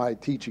base my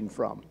teaching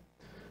from.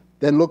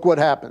 Then look what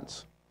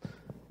happens.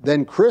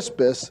 Then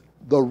Crispus,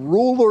 the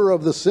ruler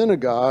of the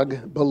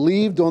synagogue,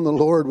 believed on the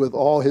Lord with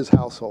all his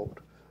household.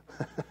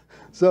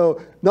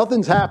 So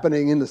nothing's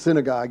happening in the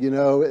synagogue,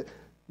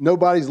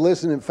 Nobody's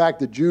listening. In fact,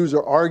 the Jews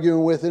are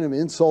arguing with him,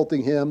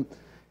 insulting him.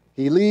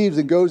 He leaves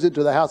and goes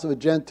into the house of a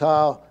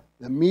Gentile.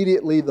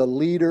 Immediately, the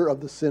leader of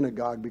the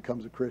synagogue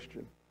becomes a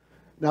Christian.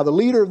 Now, the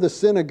leader of the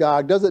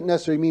synagogue doesn't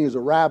necessarily mean he was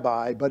a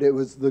rabbi, but it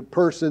was the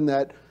person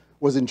that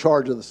was in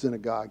charge of the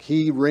synagogue.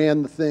 He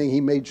ran the thing. He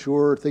made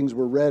sure things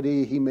were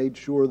ready. He made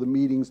sure the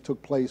meetings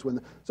took place.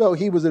 So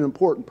he was an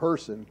important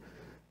person.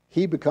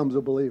 He becomes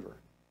a believer.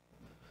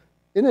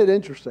 Isn't it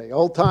interesting?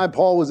 All the time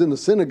Paul was in the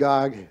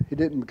synagogue, he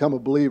didn't become a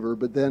believer,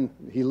 but then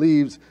he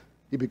leaves,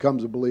 he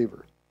becomes a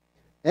believer.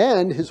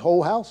 And his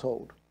whole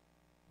household.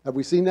 Have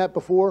we seen that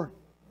before?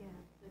 Yeah,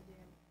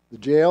 the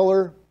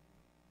jailer.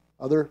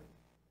 Other?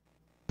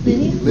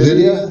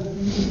 Lydia.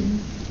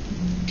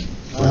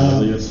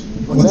 Cornelius.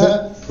 What's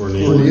that?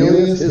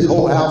 Cornelius. His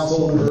whole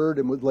household heard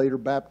and was later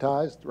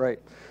baptized. Right.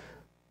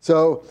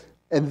 So,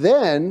 and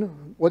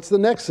then, what's the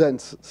next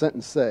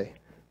sentence say?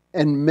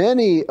 And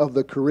many of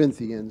the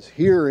Corinthians,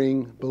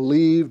 hearing,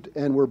 believed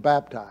and were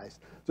baptized.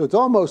 So it's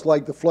almost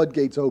like the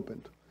floodgates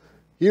opened.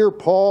 Here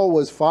Paul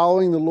was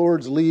following the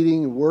Lord's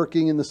leading,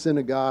 working in the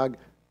synagogue,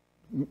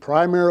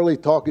 primarily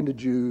talking to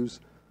Jews.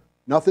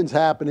 Nothing's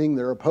happening.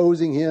 They're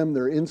opposing him.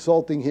 They're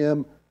insulting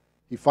him.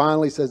 He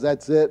finally says,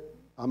 that's it.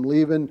 I'm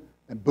leaving.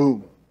 And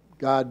boom,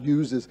 God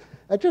uses.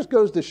 That just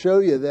goes to show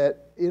you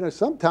that,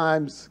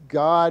 sometimes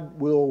God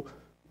will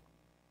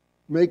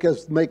make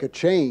us make a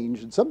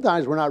change, and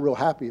sometimes we're not real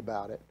happy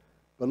about it.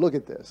 But look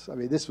at this. I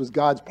mean, this was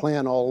God's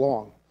plan all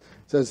along.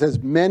 So it says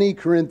many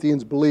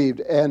Corinthians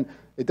believed, and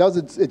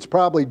it's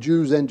probably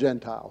Jews and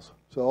Gentiles.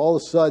 So all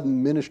of a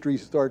sudden, ministry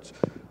starts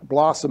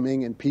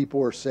blossoming and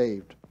people are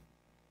saved.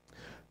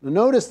 Now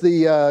notice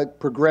the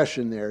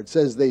progression there. It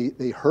says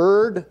they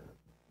heard,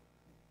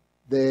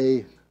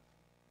 they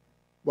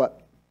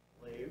what?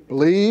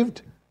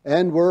 Believed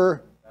and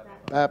were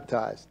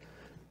baptized.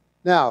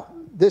 Now,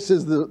 this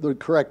is the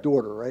correct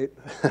order, right?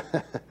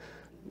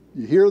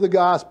 You hear the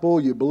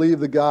gospel, you believe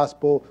the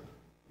gospel,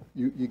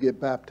 you get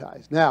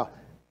baptized. Now,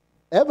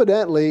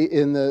 evidently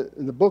in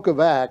the book of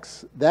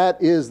Acts,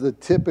 that is the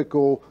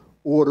typical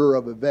order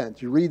of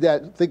events. You read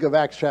that, think of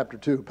Acts chapter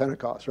 2,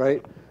 Pentecost,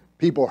 right?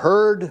 People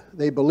heard,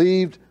 they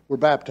believed, were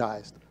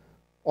baptized.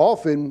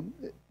 Often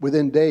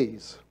within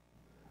days.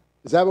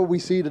 Is that what we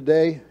see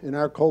today in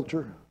our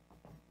culture?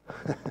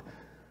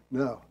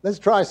 No. Let's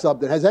try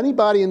something. Has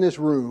anybody in this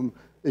room,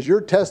 is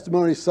your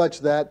testimony such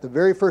that the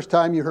very first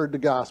time you heard the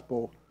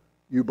gospel,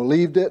 you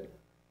believed it,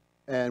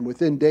 and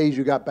within days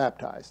you got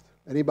baptized?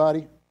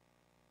 Anybody?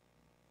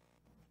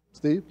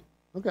 Steve?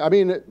 Okay. I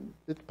mean,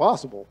 it's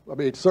possible. I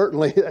mean,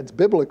 certainly it's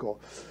biblical.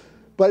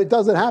 But it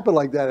doesn't happen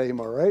like that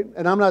anymore, right?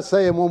 And I'm not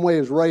saying one way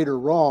is right or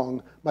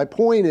wrong. My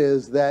point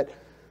is that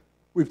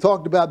we've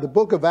talked about the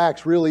book of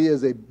Acts really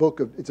is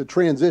it's a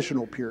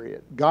transitional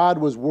period. God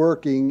was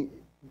working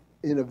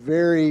in a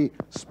very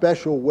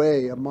special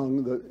way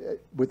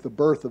with the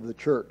birth of the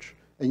church.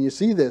 And you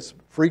see this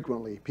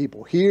frequently.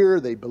 People hear,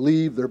 they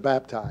believe, they're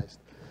baptized.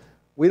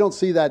 We don't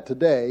see that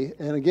today.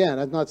 And again,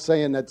 I'm not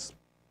saying that's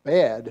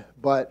bad,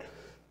 but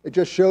it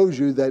just shows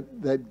you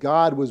that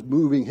God was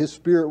moving, His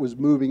Spirit was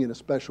moving in a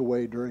special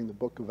way during the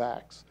book of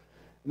Acts.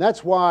 And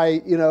that's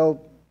why,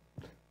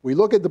 we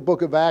look at the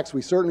book of Acts,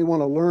 we certainly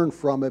want to learn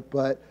from it,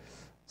 but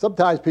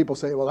sometimes people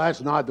say, well, that's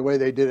not the way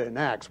they did it in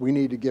Acts. We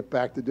need to get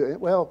back to doing it.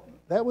 Well,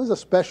 that was a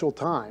special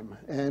time,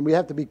 and we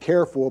have to be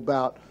careful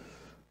about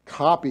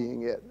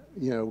copying it,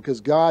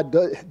 because God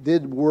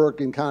did work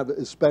in kind of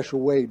a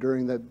special way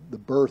during the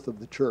birth of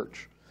the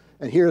church.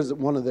 And here's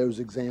one of those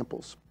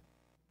examples.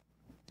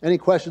 Any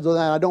questions on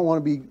that? I don't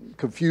want to be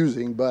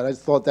confusing, but I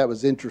just thought that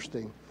was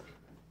interesting.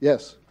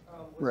 Yes,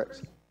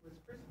 Rex. Was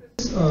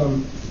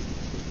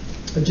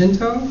Crispus a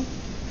Gentile?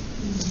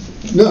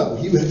 No,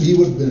 he would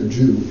have been a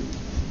Jew.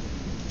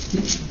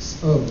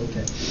 Oh,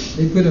 okay.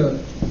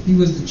 He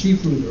was the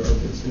chief ruler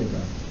of the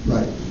synagogue.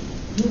 Right.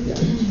 Yeah.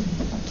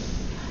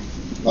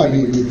 I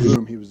mean, we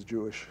presume he was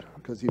Jewish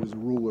because he was a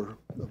ruler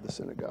of the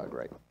synagogue,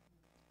 right?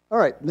 All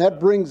right, and that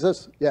brings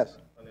us, yes?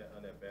 On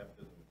that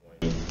baptism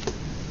point,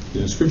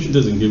 the Scripture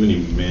doesn't give any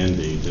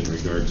mandate in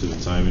regard to the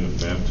timing of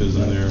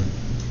baptism there,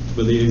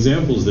 but the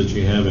examples that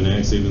you have in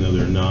Acts, even though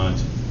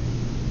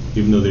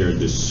they are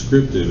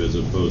descriptive as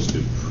opposed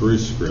to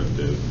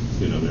prescriptive,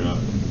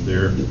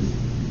 their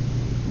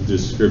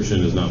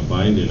description is not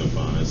binding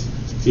upon us.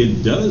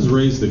 It does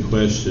raise the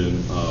question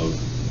of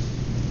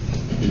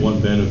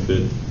what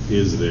benefit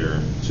is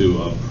there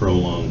to a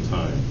prolonged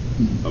time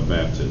of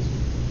baptism.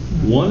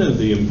 One of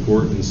the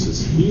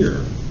importances here,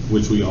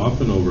 which we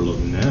often overlook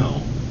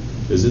now,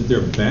 is that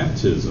their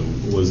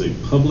baptism was a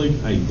public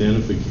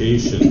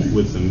identification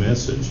with the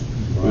message.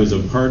 It was a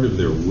part of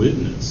their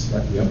witness.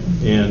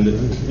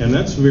 And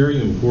that's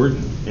very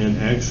important. And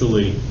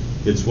actually,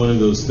 it's one of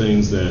those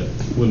things that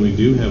when we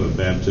do have a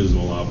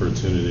baptismal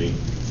opportunity,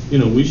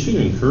 we should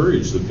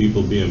encourage the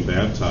people being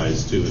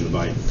baptized to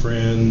invite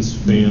friends,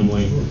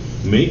 family,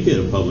 make it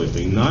a public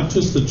thing, not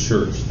just a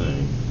church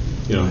thing.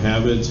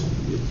 Have it,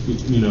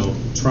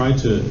 try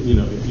to,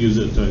 use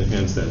it to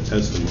enhance that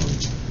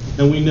testimony.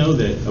 And we know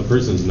that a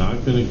person's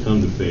not going to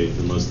come to faith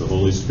unless the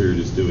Holy Spirit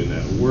is doing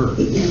that work.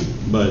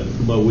 But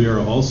we are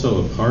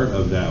also a part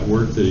of that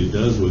work that He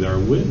does with our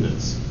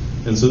witness.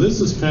 And so this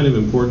is kind of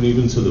important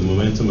even to the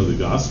momentum of the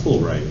gospel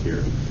right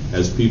here,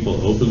 as people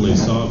openly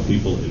saw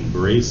people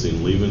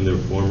embracing, leaving their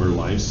former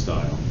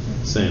lifestyle,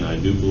 saying, I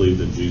do believe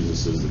that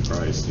Jesus is the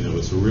Christ.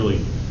 It's a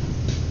really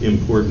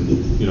important,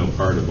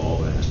 part of all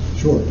that.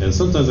 Sure. And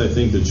sometimes I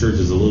think the church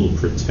is a little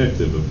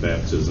protective of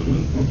baptism,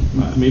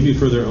 and maybe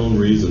for their own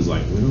reasons,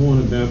 like we don't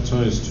want to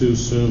baptize too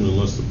soon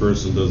unless the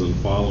person doesn't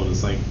follow. And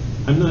it's like,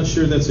 I'm not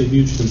sure that's a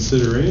huge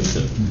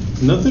consideration.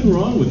 Nothing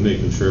wrong with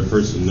making sure a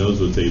person knows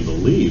what they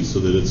believe so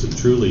that it's a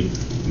truly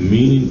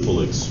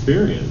meaningful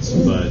experience.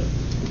 But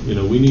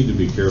we need to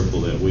be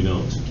careful that we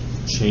don't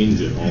change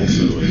it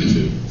also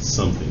into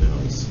something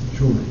else.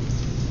 Sure.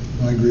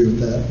 I agree with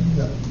that.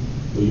 Yeah.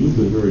 Well, you've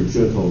been very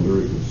gentle and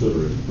very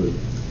considerate, but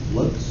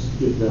let's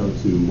get down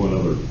to one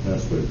other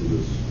aspect of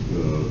this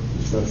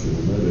discussion,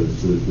 and that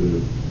is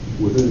that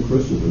within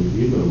Christendom,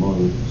 even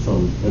among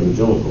some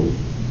evangelicals,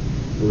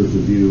 there's a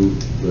view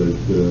that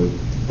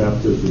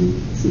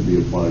baptism should be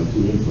applied to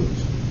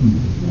infants.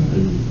 Mm-hmm.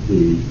 And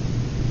the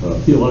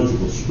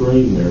theological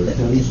strain there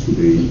tends to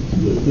be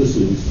that this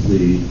is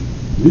the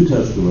New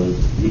Testament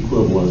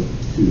equivalent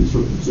to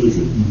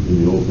circumcision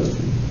in the Old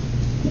Testament.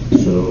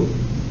 So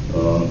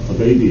a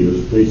baby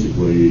is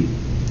basically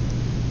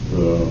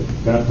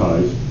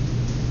baptized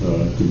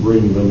to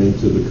bring them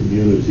into the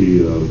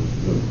community of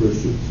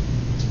Christians.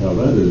 Now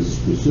that is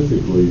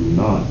specifically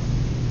not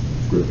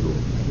scriptural.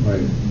 Right.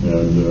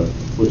 And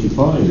what you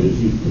find is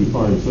you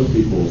find some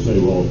people say,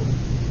 well,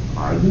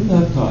 I've been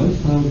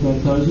baptized. I was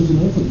baptized as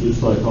an infant,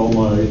 just like all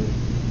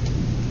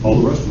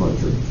the rest of my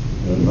church.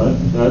 And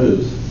that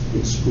is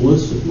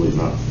explicitly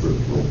not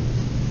scriptural.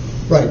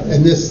 Right,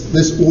 and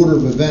this order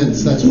of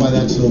events, that's why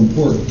that's so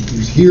important.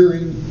 There's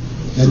hearing,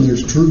 then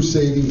there's true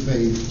saving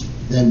faith,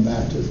 then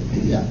baptism.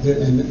 Yeah,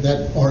 and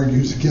that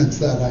argues against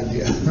that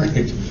idea,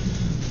 right?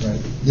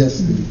 Right. Yes,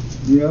 Steve.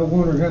 Yeah, I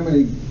wonder how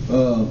many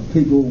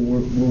people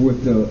were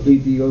with the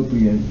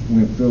Ethiopian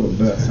when Philip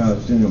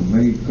baptized him.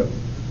 Maybe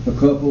a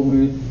couple,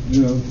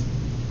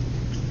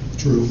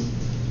 True.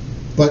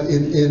 But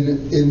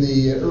in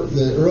the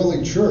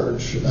early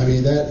church, I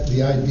mean,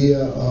 the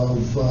idea of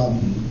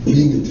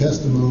being a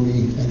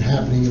testimony and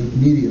happening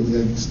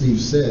immediately, like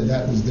Steve said,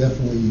 that was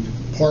definitely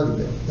part of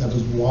it. That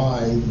was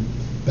why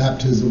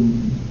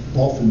baptism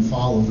often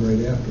followed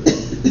right after it.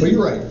 But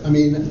you're right. I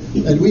mean,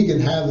 and we can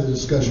have the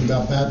discussion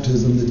about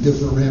baptism, the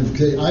different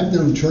ramifications. I've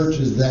known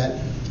churches that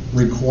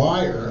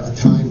require a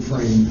time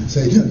frame.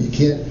 Say, no, you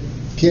can't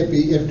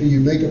be, after you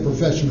make a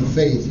profession of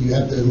faith, you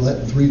have to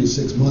let 3 to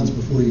 6 months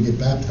before you get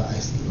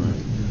baptized. Right.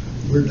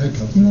 Where'd that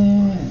come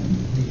from?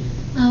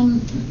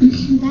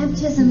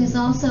 Baptism is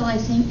also, I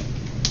think,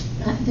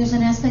 there's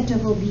an aspect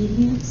of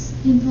obedience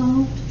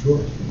involved.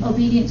 Sure.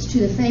 Obedience to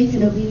the faith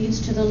and obedience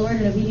to the Lord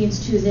and obedience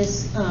to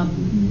this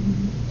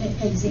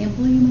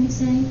example, you might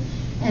say.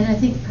 And I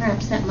think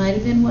perhaps that might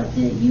have been what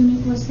the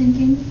eunuch was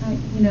thinking,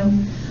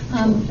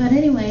 But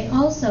anyway,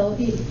 also,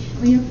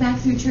 when you look back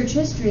through church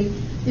history,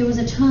 there was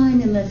a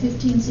time in the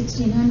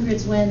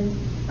 1600s when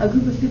a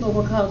group of people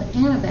were called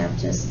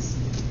Anabaptists.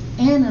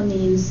 Anna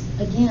means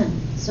again.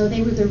 So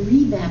they were the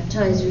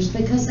rebaptizers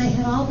because they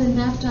had all been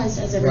baptized,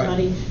 as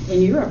everybody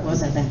in Europe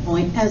was at that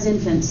point, as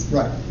infants.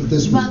 Right.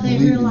 But they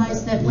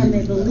realized that when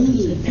they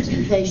believed,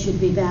 they should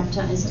be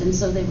baptized, and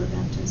so they were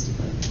baptized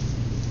again.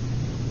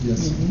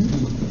 Yes.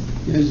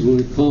 I just want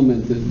to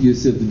comment that you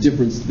said the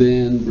difference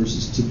then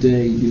versus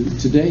today.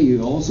 Today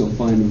you also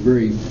find a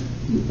very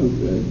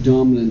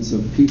dominance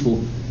of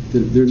people that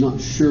they're not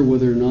sure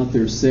whether or not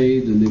they're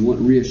saved, and they want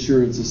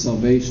reassurance of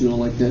salvation, all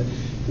like that.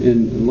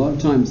 And a lot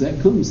of times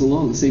that comes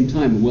along at the same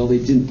time. Well, they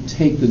didn't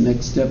take the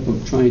next step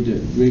of trying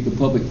to make a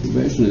public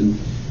confession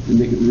and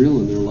make it real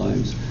in their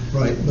lives.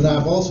 Right, but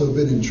I've also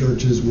been in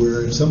churches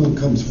where if someone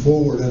comes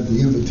forward at the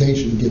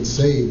invitation to get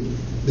saved,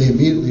 they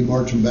immediately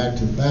march them back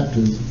to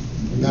the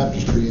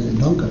baptistry and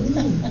dunk them.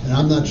 And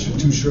I'm not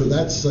too sure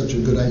that's such a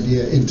good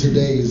idea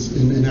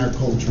in our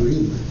culture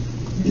either.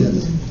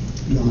 Yes,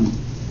 John.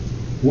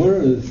 One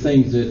of the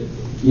things that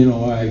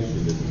I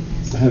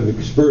have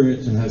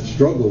experienced and have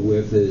struggled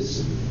with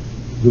is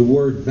the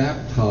word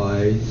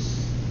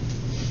baptize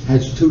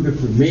has two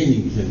different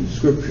meanings in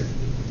Scripture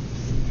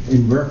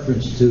in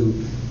reference to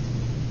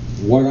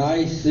what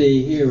I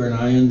see here and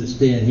I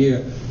understand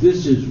here.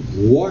 This is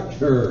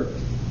water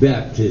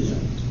baptism.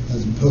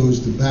 As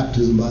opposed to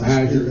baptism by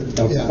the Spirit.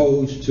 As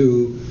opposed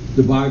to,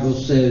 the Bible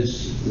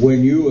says,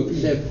 when you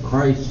accept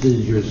Christ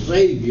as your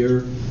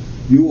Savior,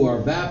 you are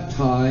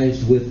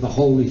baptized with the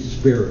Holy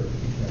Spirit.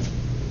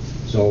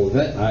 So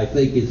that, I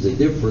think, is the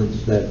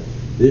difference that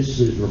this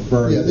is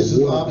referring to. Yeah, this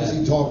is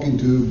obviously talking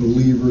to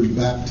believers,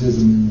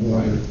 baptism in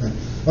water. Right.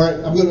 All right,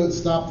 I'm going to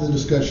stop the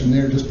discussion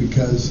there just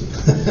because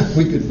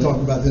we could talk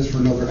about this for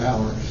another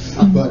hour.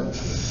 But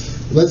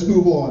let's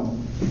move on.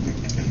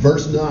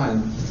 Verse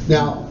 9.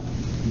 Now,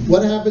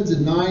 what happens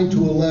in 9 to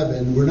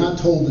 11, we're not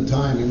told the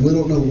timing. We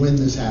don't know when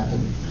this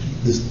happened,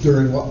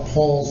 during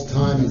Paul's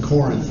time in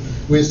Corinth.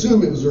 We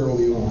assume it was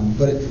early on,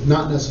 but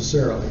not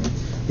necessarily.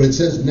 But it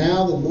says,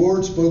 now the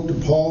Lord spoke to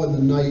Paul in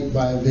the night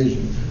by a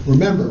vision.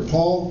 Remember,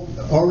 Paul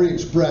already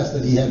expressed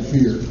that he had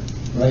fear,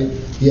 right?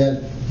 He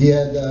had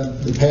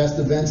the past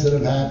events that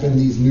have happened,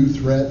 these new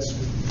threats.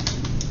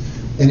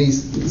 And he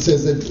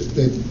says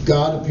that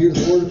God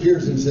appears, the Lord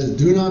appears and says,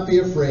 do not be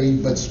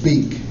afraid, but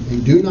speak,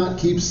 and do not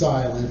keep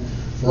silent,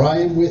 for I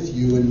am with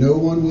you, and no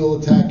one will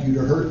attack you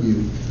to hurt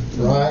you,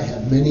 for I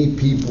have many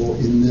people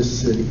in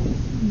this city.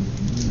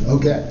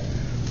 Okay.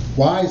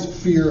 Why is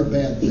fear a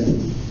bad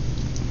thing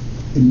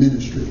in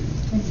ministry?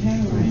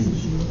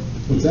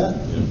 What's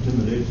that?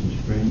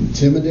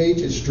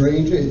 Intimidates, it's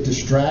strange, it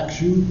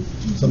distracts you,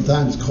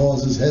 sometimes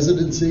causes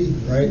hesitancy,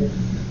 right?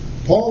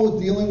 Paul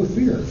was dealing with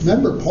fear.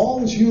 Remember, Paul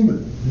was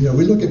human. You know,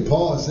 we look at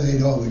Paul as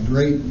saying, oh, the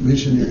great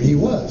missionary. He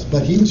was,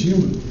 but he was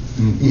human.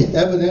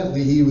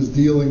 Evidently, he was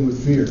dealing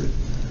with fear.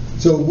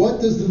 So what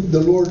does the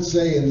Lord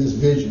say in this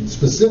vision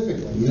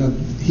specifically? You know,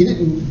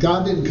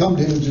 God didn't come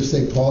to him and just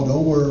say, Paul,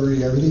 don't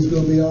worry, everything's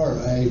going to be all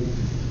right.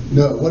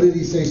 No, what did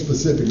he say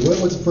specifically?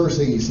 What's the first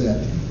thing he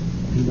said?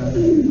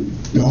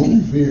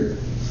 Don't fear.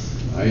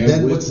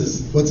 Then what's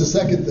the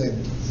second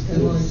thing?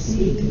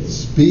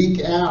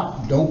 Speak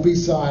out. Don't be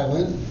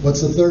silent.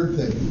 What's the third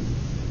thing?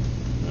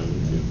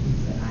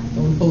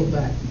 Don't hold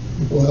back.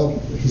 Well,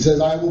 he says,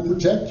 I will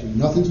protect you.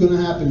 Nothing's going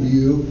to happen to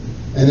you.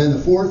 And then the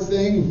fourth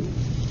thing?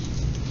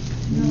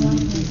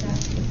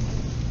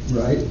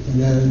 Right. And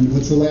then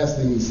what's the last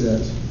thing he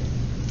says?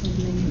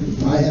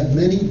 I have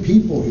many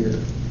people here.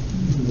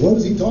 What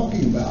was he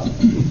talking about?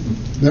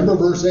 Remember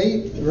verse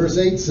 8? Verse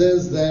 8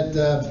 says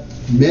that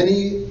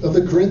many of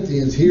the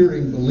Corinthians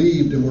hearing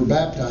believed and were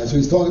baptized. So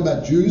he's talking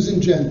about Jews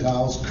and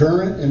Gentiles,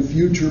 current and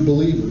future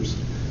believers.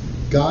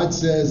 God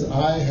says,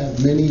 I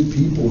have many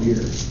people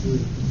here.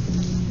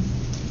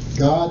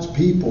 God's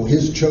people,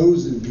 his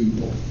chosen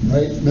people,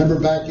 right? Remember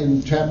back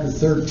in chapter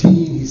 13,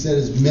 he said,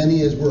 as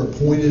many as were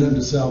appointed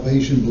unto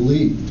salvation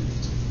believed.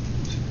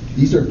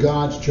 These are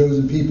God's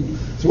chosen people.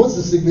 So what's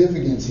the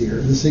significance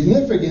here? The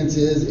significance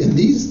is in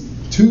this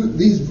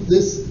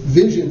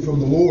vision from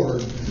the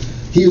Lord,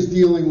 he is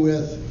dealing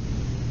with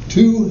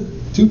two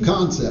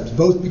concepts.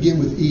 Both begin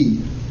with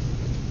E.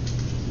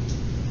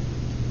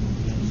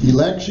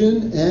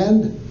 Election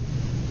and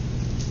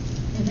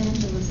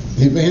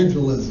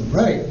evangelism,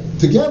 right?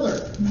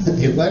 Together.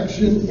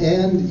 Election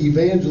and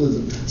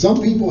evangelism.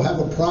 Some people have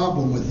a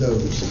problem with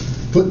those,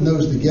 putting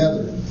those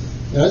together.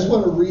 And I just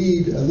want to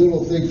read a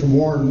little thing from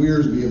Warren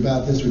Wiersbe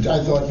about this, which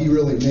I thought he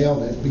really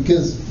nailed it,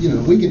 because, you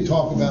know, we could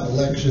talk about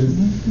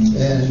election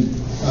and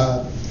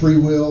free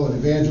will and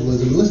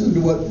evangelism. Listen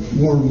to what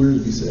Warren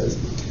Wiersbe says.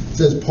 It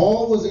says,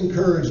 Paul was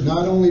encouraged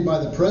not only by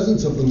the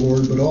presence of the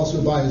Lord, but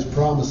also by his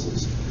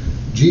promises.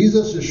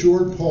 Jesus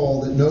assured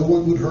Paul that no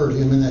one would hurt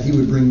him and that he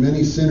would bring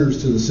many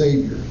sinners to the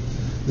Savior.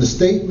 The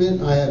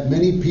statement, I have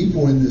many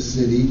people in this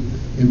city,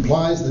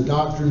 implies the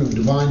doctrine of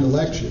divine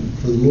election,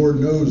 for the Lord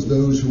knows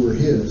those who are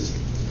his.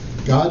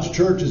 God's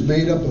church is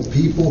made up of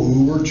people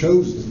who were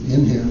chosen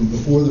in him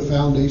before the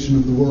foundation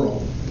of the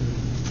world.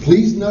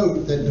 Please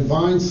note that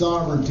divine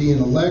sovereignty and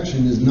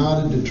election is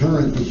not a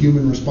deterrent to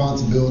human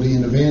responsibility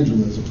and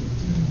evangelism.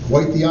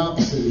 Quite the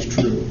opposite is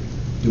true.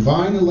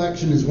 Divine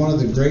election is one of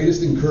the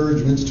greatest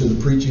encouragements to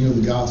the preaching of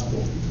the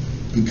gospel.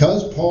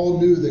 Because Paul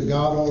knew that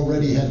God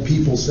already had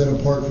people set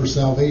apart for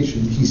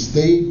salvation, he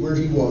stayed where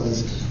he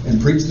was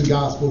and preached the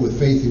gospel with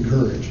faith and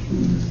courage.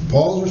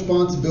 Paul's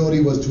responsibility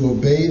was to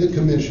obey the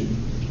commission.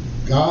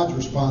 God's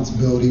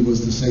responsibility was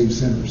to save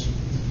sinners.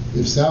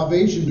 If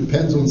salvation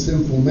depends on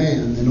sinful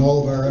man, then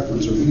all of our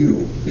efforts are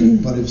futile.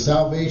 But if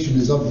salvation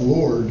is of the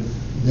Lord,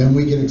 then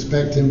we can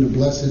expect him to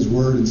bless his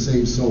word and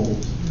save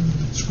souls.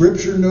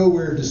 Scripture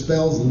nowhere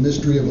dispels the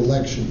mystery of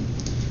election,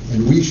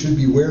 and we should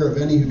beware of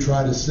any who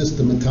try to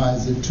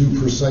systematize it too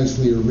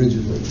precisely or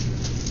rigidly.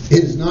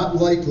 It is not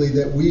likely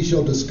that we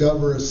shall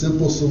discover a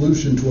simple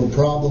solution to a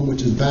problem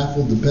which has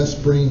baffled the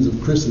best brains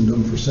of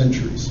Christendom for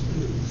centuries.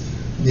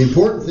 The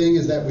important thing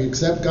is that we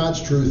accept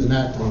God's truth and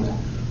act on it.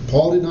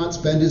 Paul did not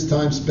spend his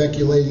time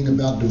speculating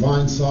about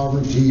divine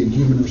sovereignty and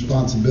human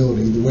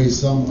responsibility the way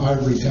some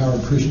ivory tower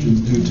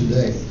Christians do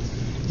today.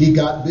 He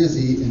got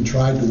busy and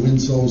tried to win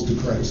souls to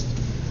Christ.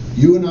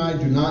 You and I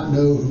do not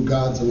know who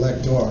God's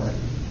elect are,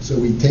 so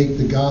we take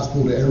the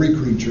gospel to every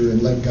creature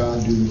and let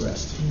God do the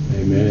rest.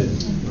 Amen.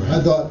 I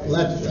thought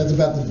that's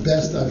about the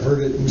best I've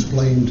heard it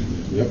explained.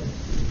 Yep.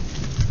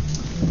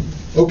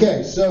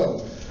 Okay,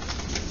 so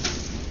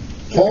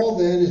Paul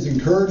then is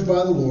encouraged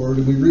by the Lord,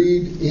 and we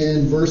read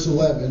in verse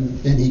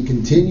 11, and he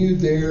continued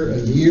there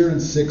 1 year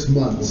and 6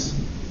 months,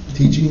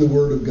 teaching the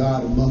word of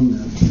God among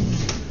them.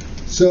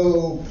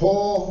 So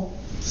Paul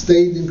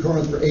stayed in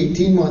Corinth for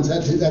 18 months.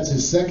 That's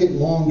his second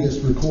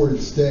longest recorded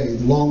stay,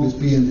 the longest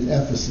being in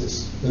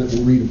Ephesus, that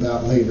we'll read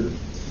about later.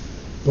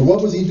 But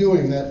what was he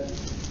doing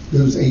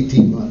those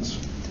 18 months?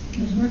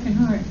 He was working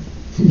hard.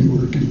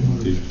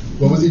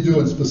 What was he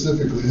doing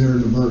specifically there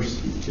in the verse?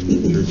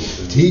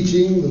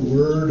 Teaching the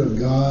word of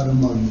God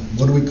among them.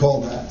 What do we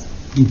call that?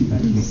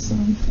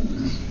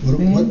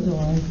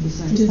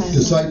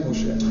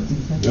 Discipleship.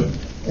 Yep.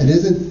 And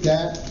isn't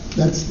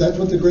that's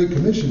what the Great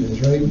Commission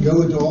is, right?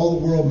 Go into all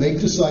the world, make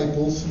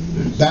disciples,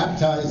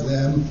 baptize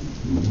them,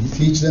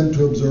 teach them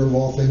to observe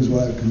all things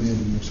what I've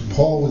commanded you. So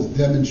Paul was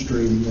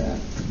demonstrating that.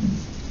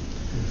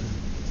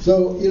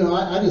 So,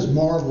 I just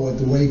marvel at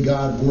the way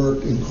God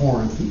worked in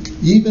Corinth.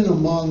 Even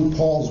among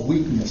Paul's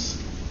weakness,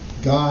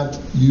 God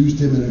used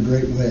him in a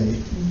great way.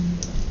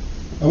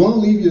 I want to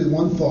leave you with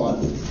one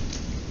thought,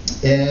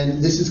 and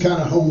this is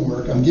kind of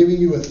homework. I'm giving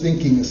you a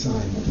thinking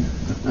assignment.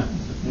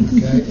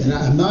 Okay? And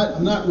I'm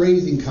not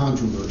raising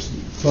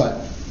controversy,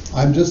 but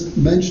I'm just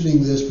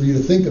mentioning this for you to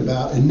think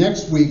about. And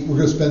next week, we're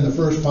going to spend the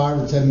first 5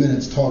 or 10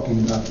 minutes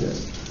talking about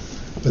this.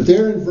 But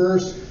there in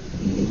verse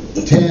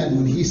 10,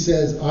 when he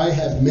says, I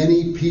have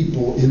many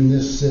people in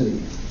this city.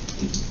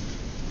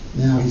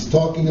 Now,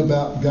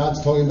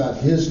 God's talking about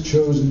his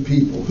chosen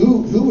people.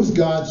 Who was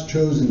God's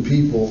chosen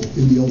people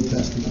in the Old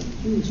Testament?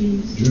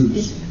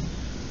 Jews.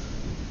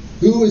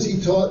 Who is he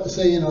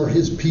saying are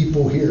his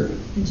people here?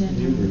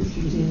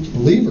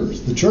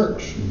 Believers, the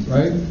church,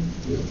 right?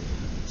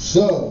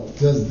 So,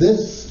 does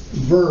this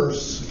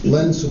verse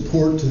lend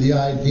support to the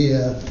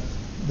idea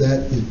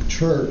that the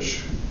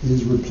church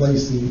is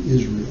replacing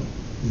Israel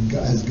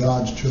as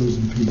God's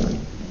chosen people?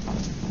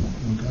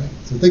 Okay,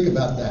 so think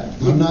about that.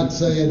 I'm not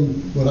saying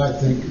what I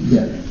think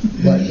yet,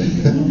 but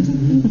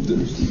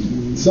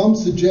some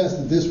suggest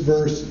that this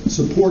verse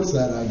supports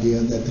that idea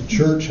that the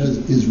church has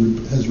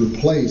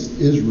replaced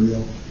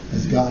Israel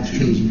as God's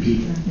chosen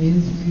people.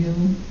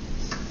 Israel.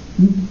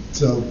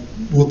 So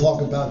we'll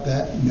talk about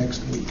that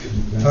next week.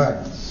 All right,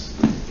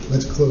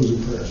 let's close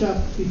in prayer. Chuck,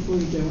 before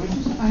you go,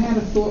 I had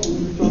a thought when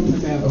we were talking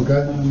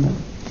about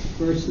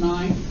verse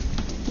 9.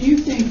 Do you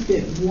think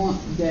that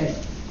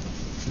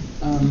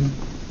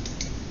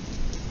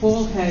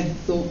Paul had a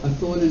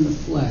thought in the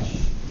flesh?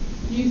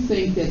 Do you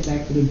think that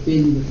could have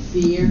been the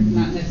fear,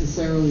 not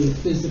necessarily a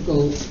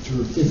physical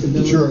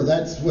disability? Sure,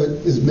 that's what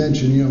is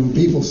mentioned. When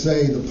people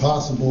say the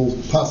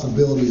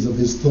possibilities of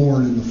his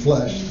thorn in the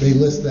flesh, they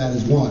list that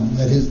as one,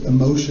 that his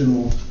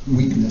emotional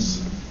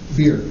weakness,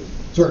 fear,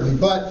 certainly.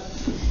 But,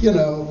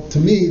 to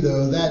me,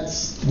 though,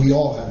 we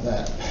all have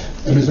that.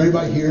 Is there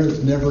anybody here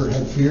that's never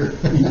had fear?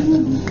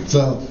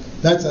 So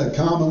that's a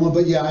common one.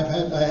 But yeah, I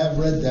have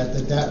read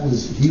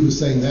he was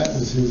saying that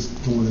was his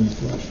thorn in the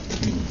flesh.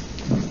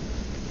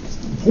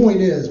 The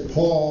point is,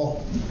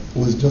 Paul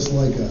was just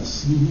like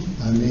us.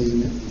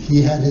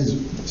 He had his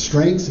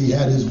strengths, he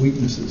had his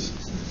weaknesses,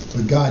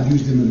 but God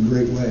used him in a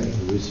great way.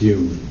 He was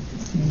human.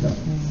 Yeah.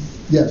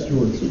 Yes,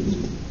 George.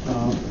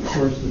 Of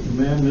course, the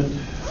commandment in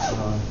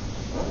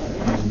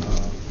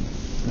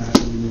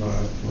Matthew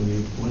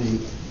 28:20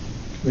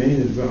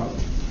 commanded about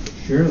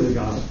share the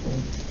gospel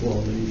to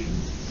all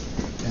nations.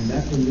 And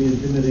that can be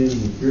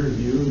intimidating and fear of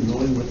you,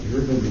 knowing what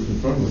you're going to be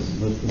confronted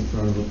with. Let's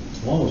confront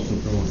with almost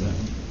confront with that.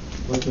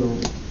 But the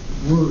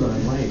word I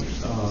like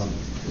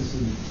is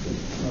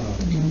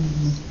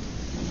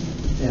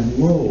and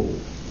woe,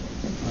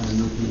 I'm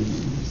looking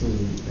for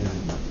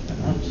an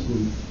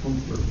absolute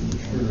comfort and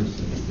assurance.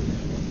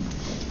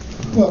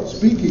 Well,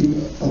 speaking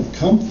of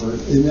comfort,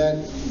 in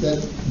that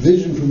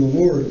vision from the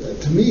Lord,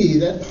 to me,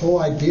 that whole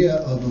idea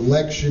of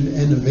election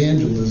and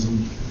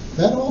evangelism,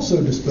 that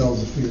also dispels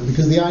the fear,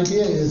 because the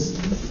idea is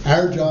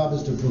our job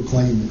is to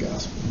proclaim the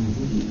gospel.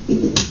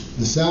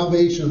 The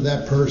salvation of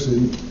that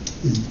person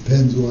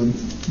depends on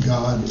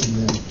God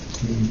and them.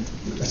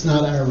 That's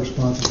not our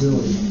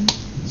responsibility.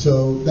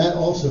 So that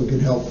also can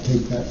help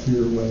take that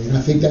fear away. And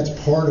I think that's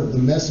part of the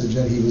message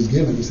that he was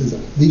given. He says,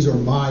 these are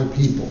my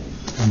people.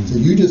 So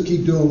you just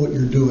keep doing what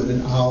you're doing,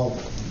 and I'll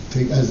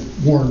take, as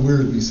Warren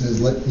Wiersbe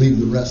says, leave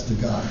the rest to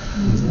God.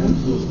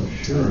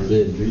 Sure,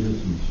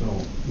 Jesus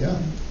himself. Yeah.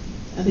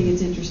 I think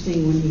it's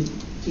interesting when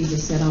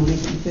Jesus said, I'll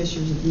make you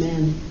fishers of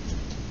men.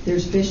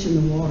 There's fish in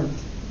the water.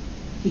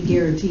 He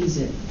guarantees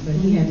it, but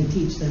he had to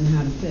teach them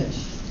how to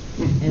fish.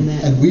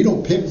 And we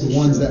don't pick the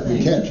ones that we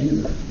catch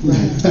either.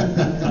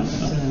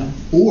 Right.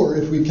 Or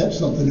if we catch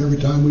something every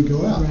time we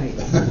go out. Right.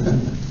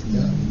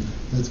 Yeah,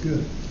 that's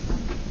good.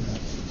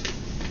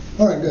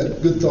 All right,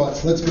 good. Good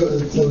thoughts. Let's go to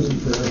the closing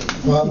prayer.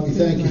 Father, we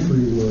thank you for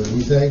your word.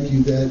 We thank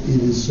you that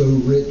it is so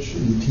rich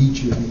in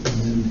teaching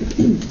and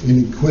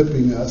in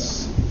equipping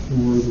us for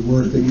the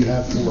work that you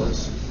have for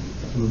us.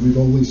 We've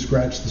only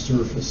scratched the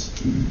surface.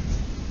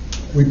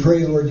 We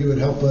pray, Lord, you would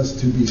help us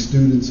to be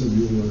students of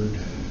your word.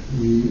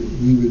 We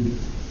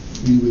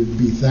would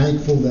be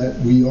thankful that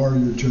we are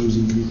your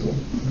chosen people,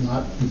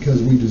 not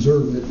because we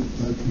deserve it,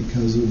 but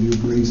because of your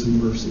grace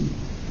and mercy.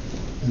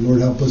 And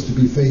Lord, help us to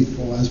be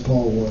faithful as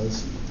Paul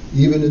was,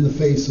 even in the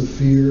face of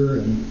fear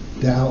and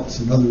doubts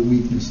and other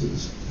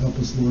weaknesses. Help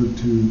us, Lord,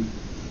 to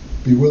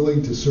be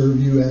willing to serve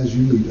you as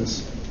you lead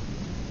us.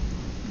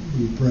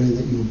 We pray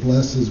that you'll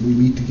bless as we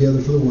meet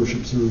together for the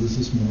worship service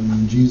this morning.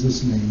 In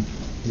Jesus' name,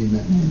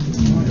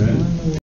 amen.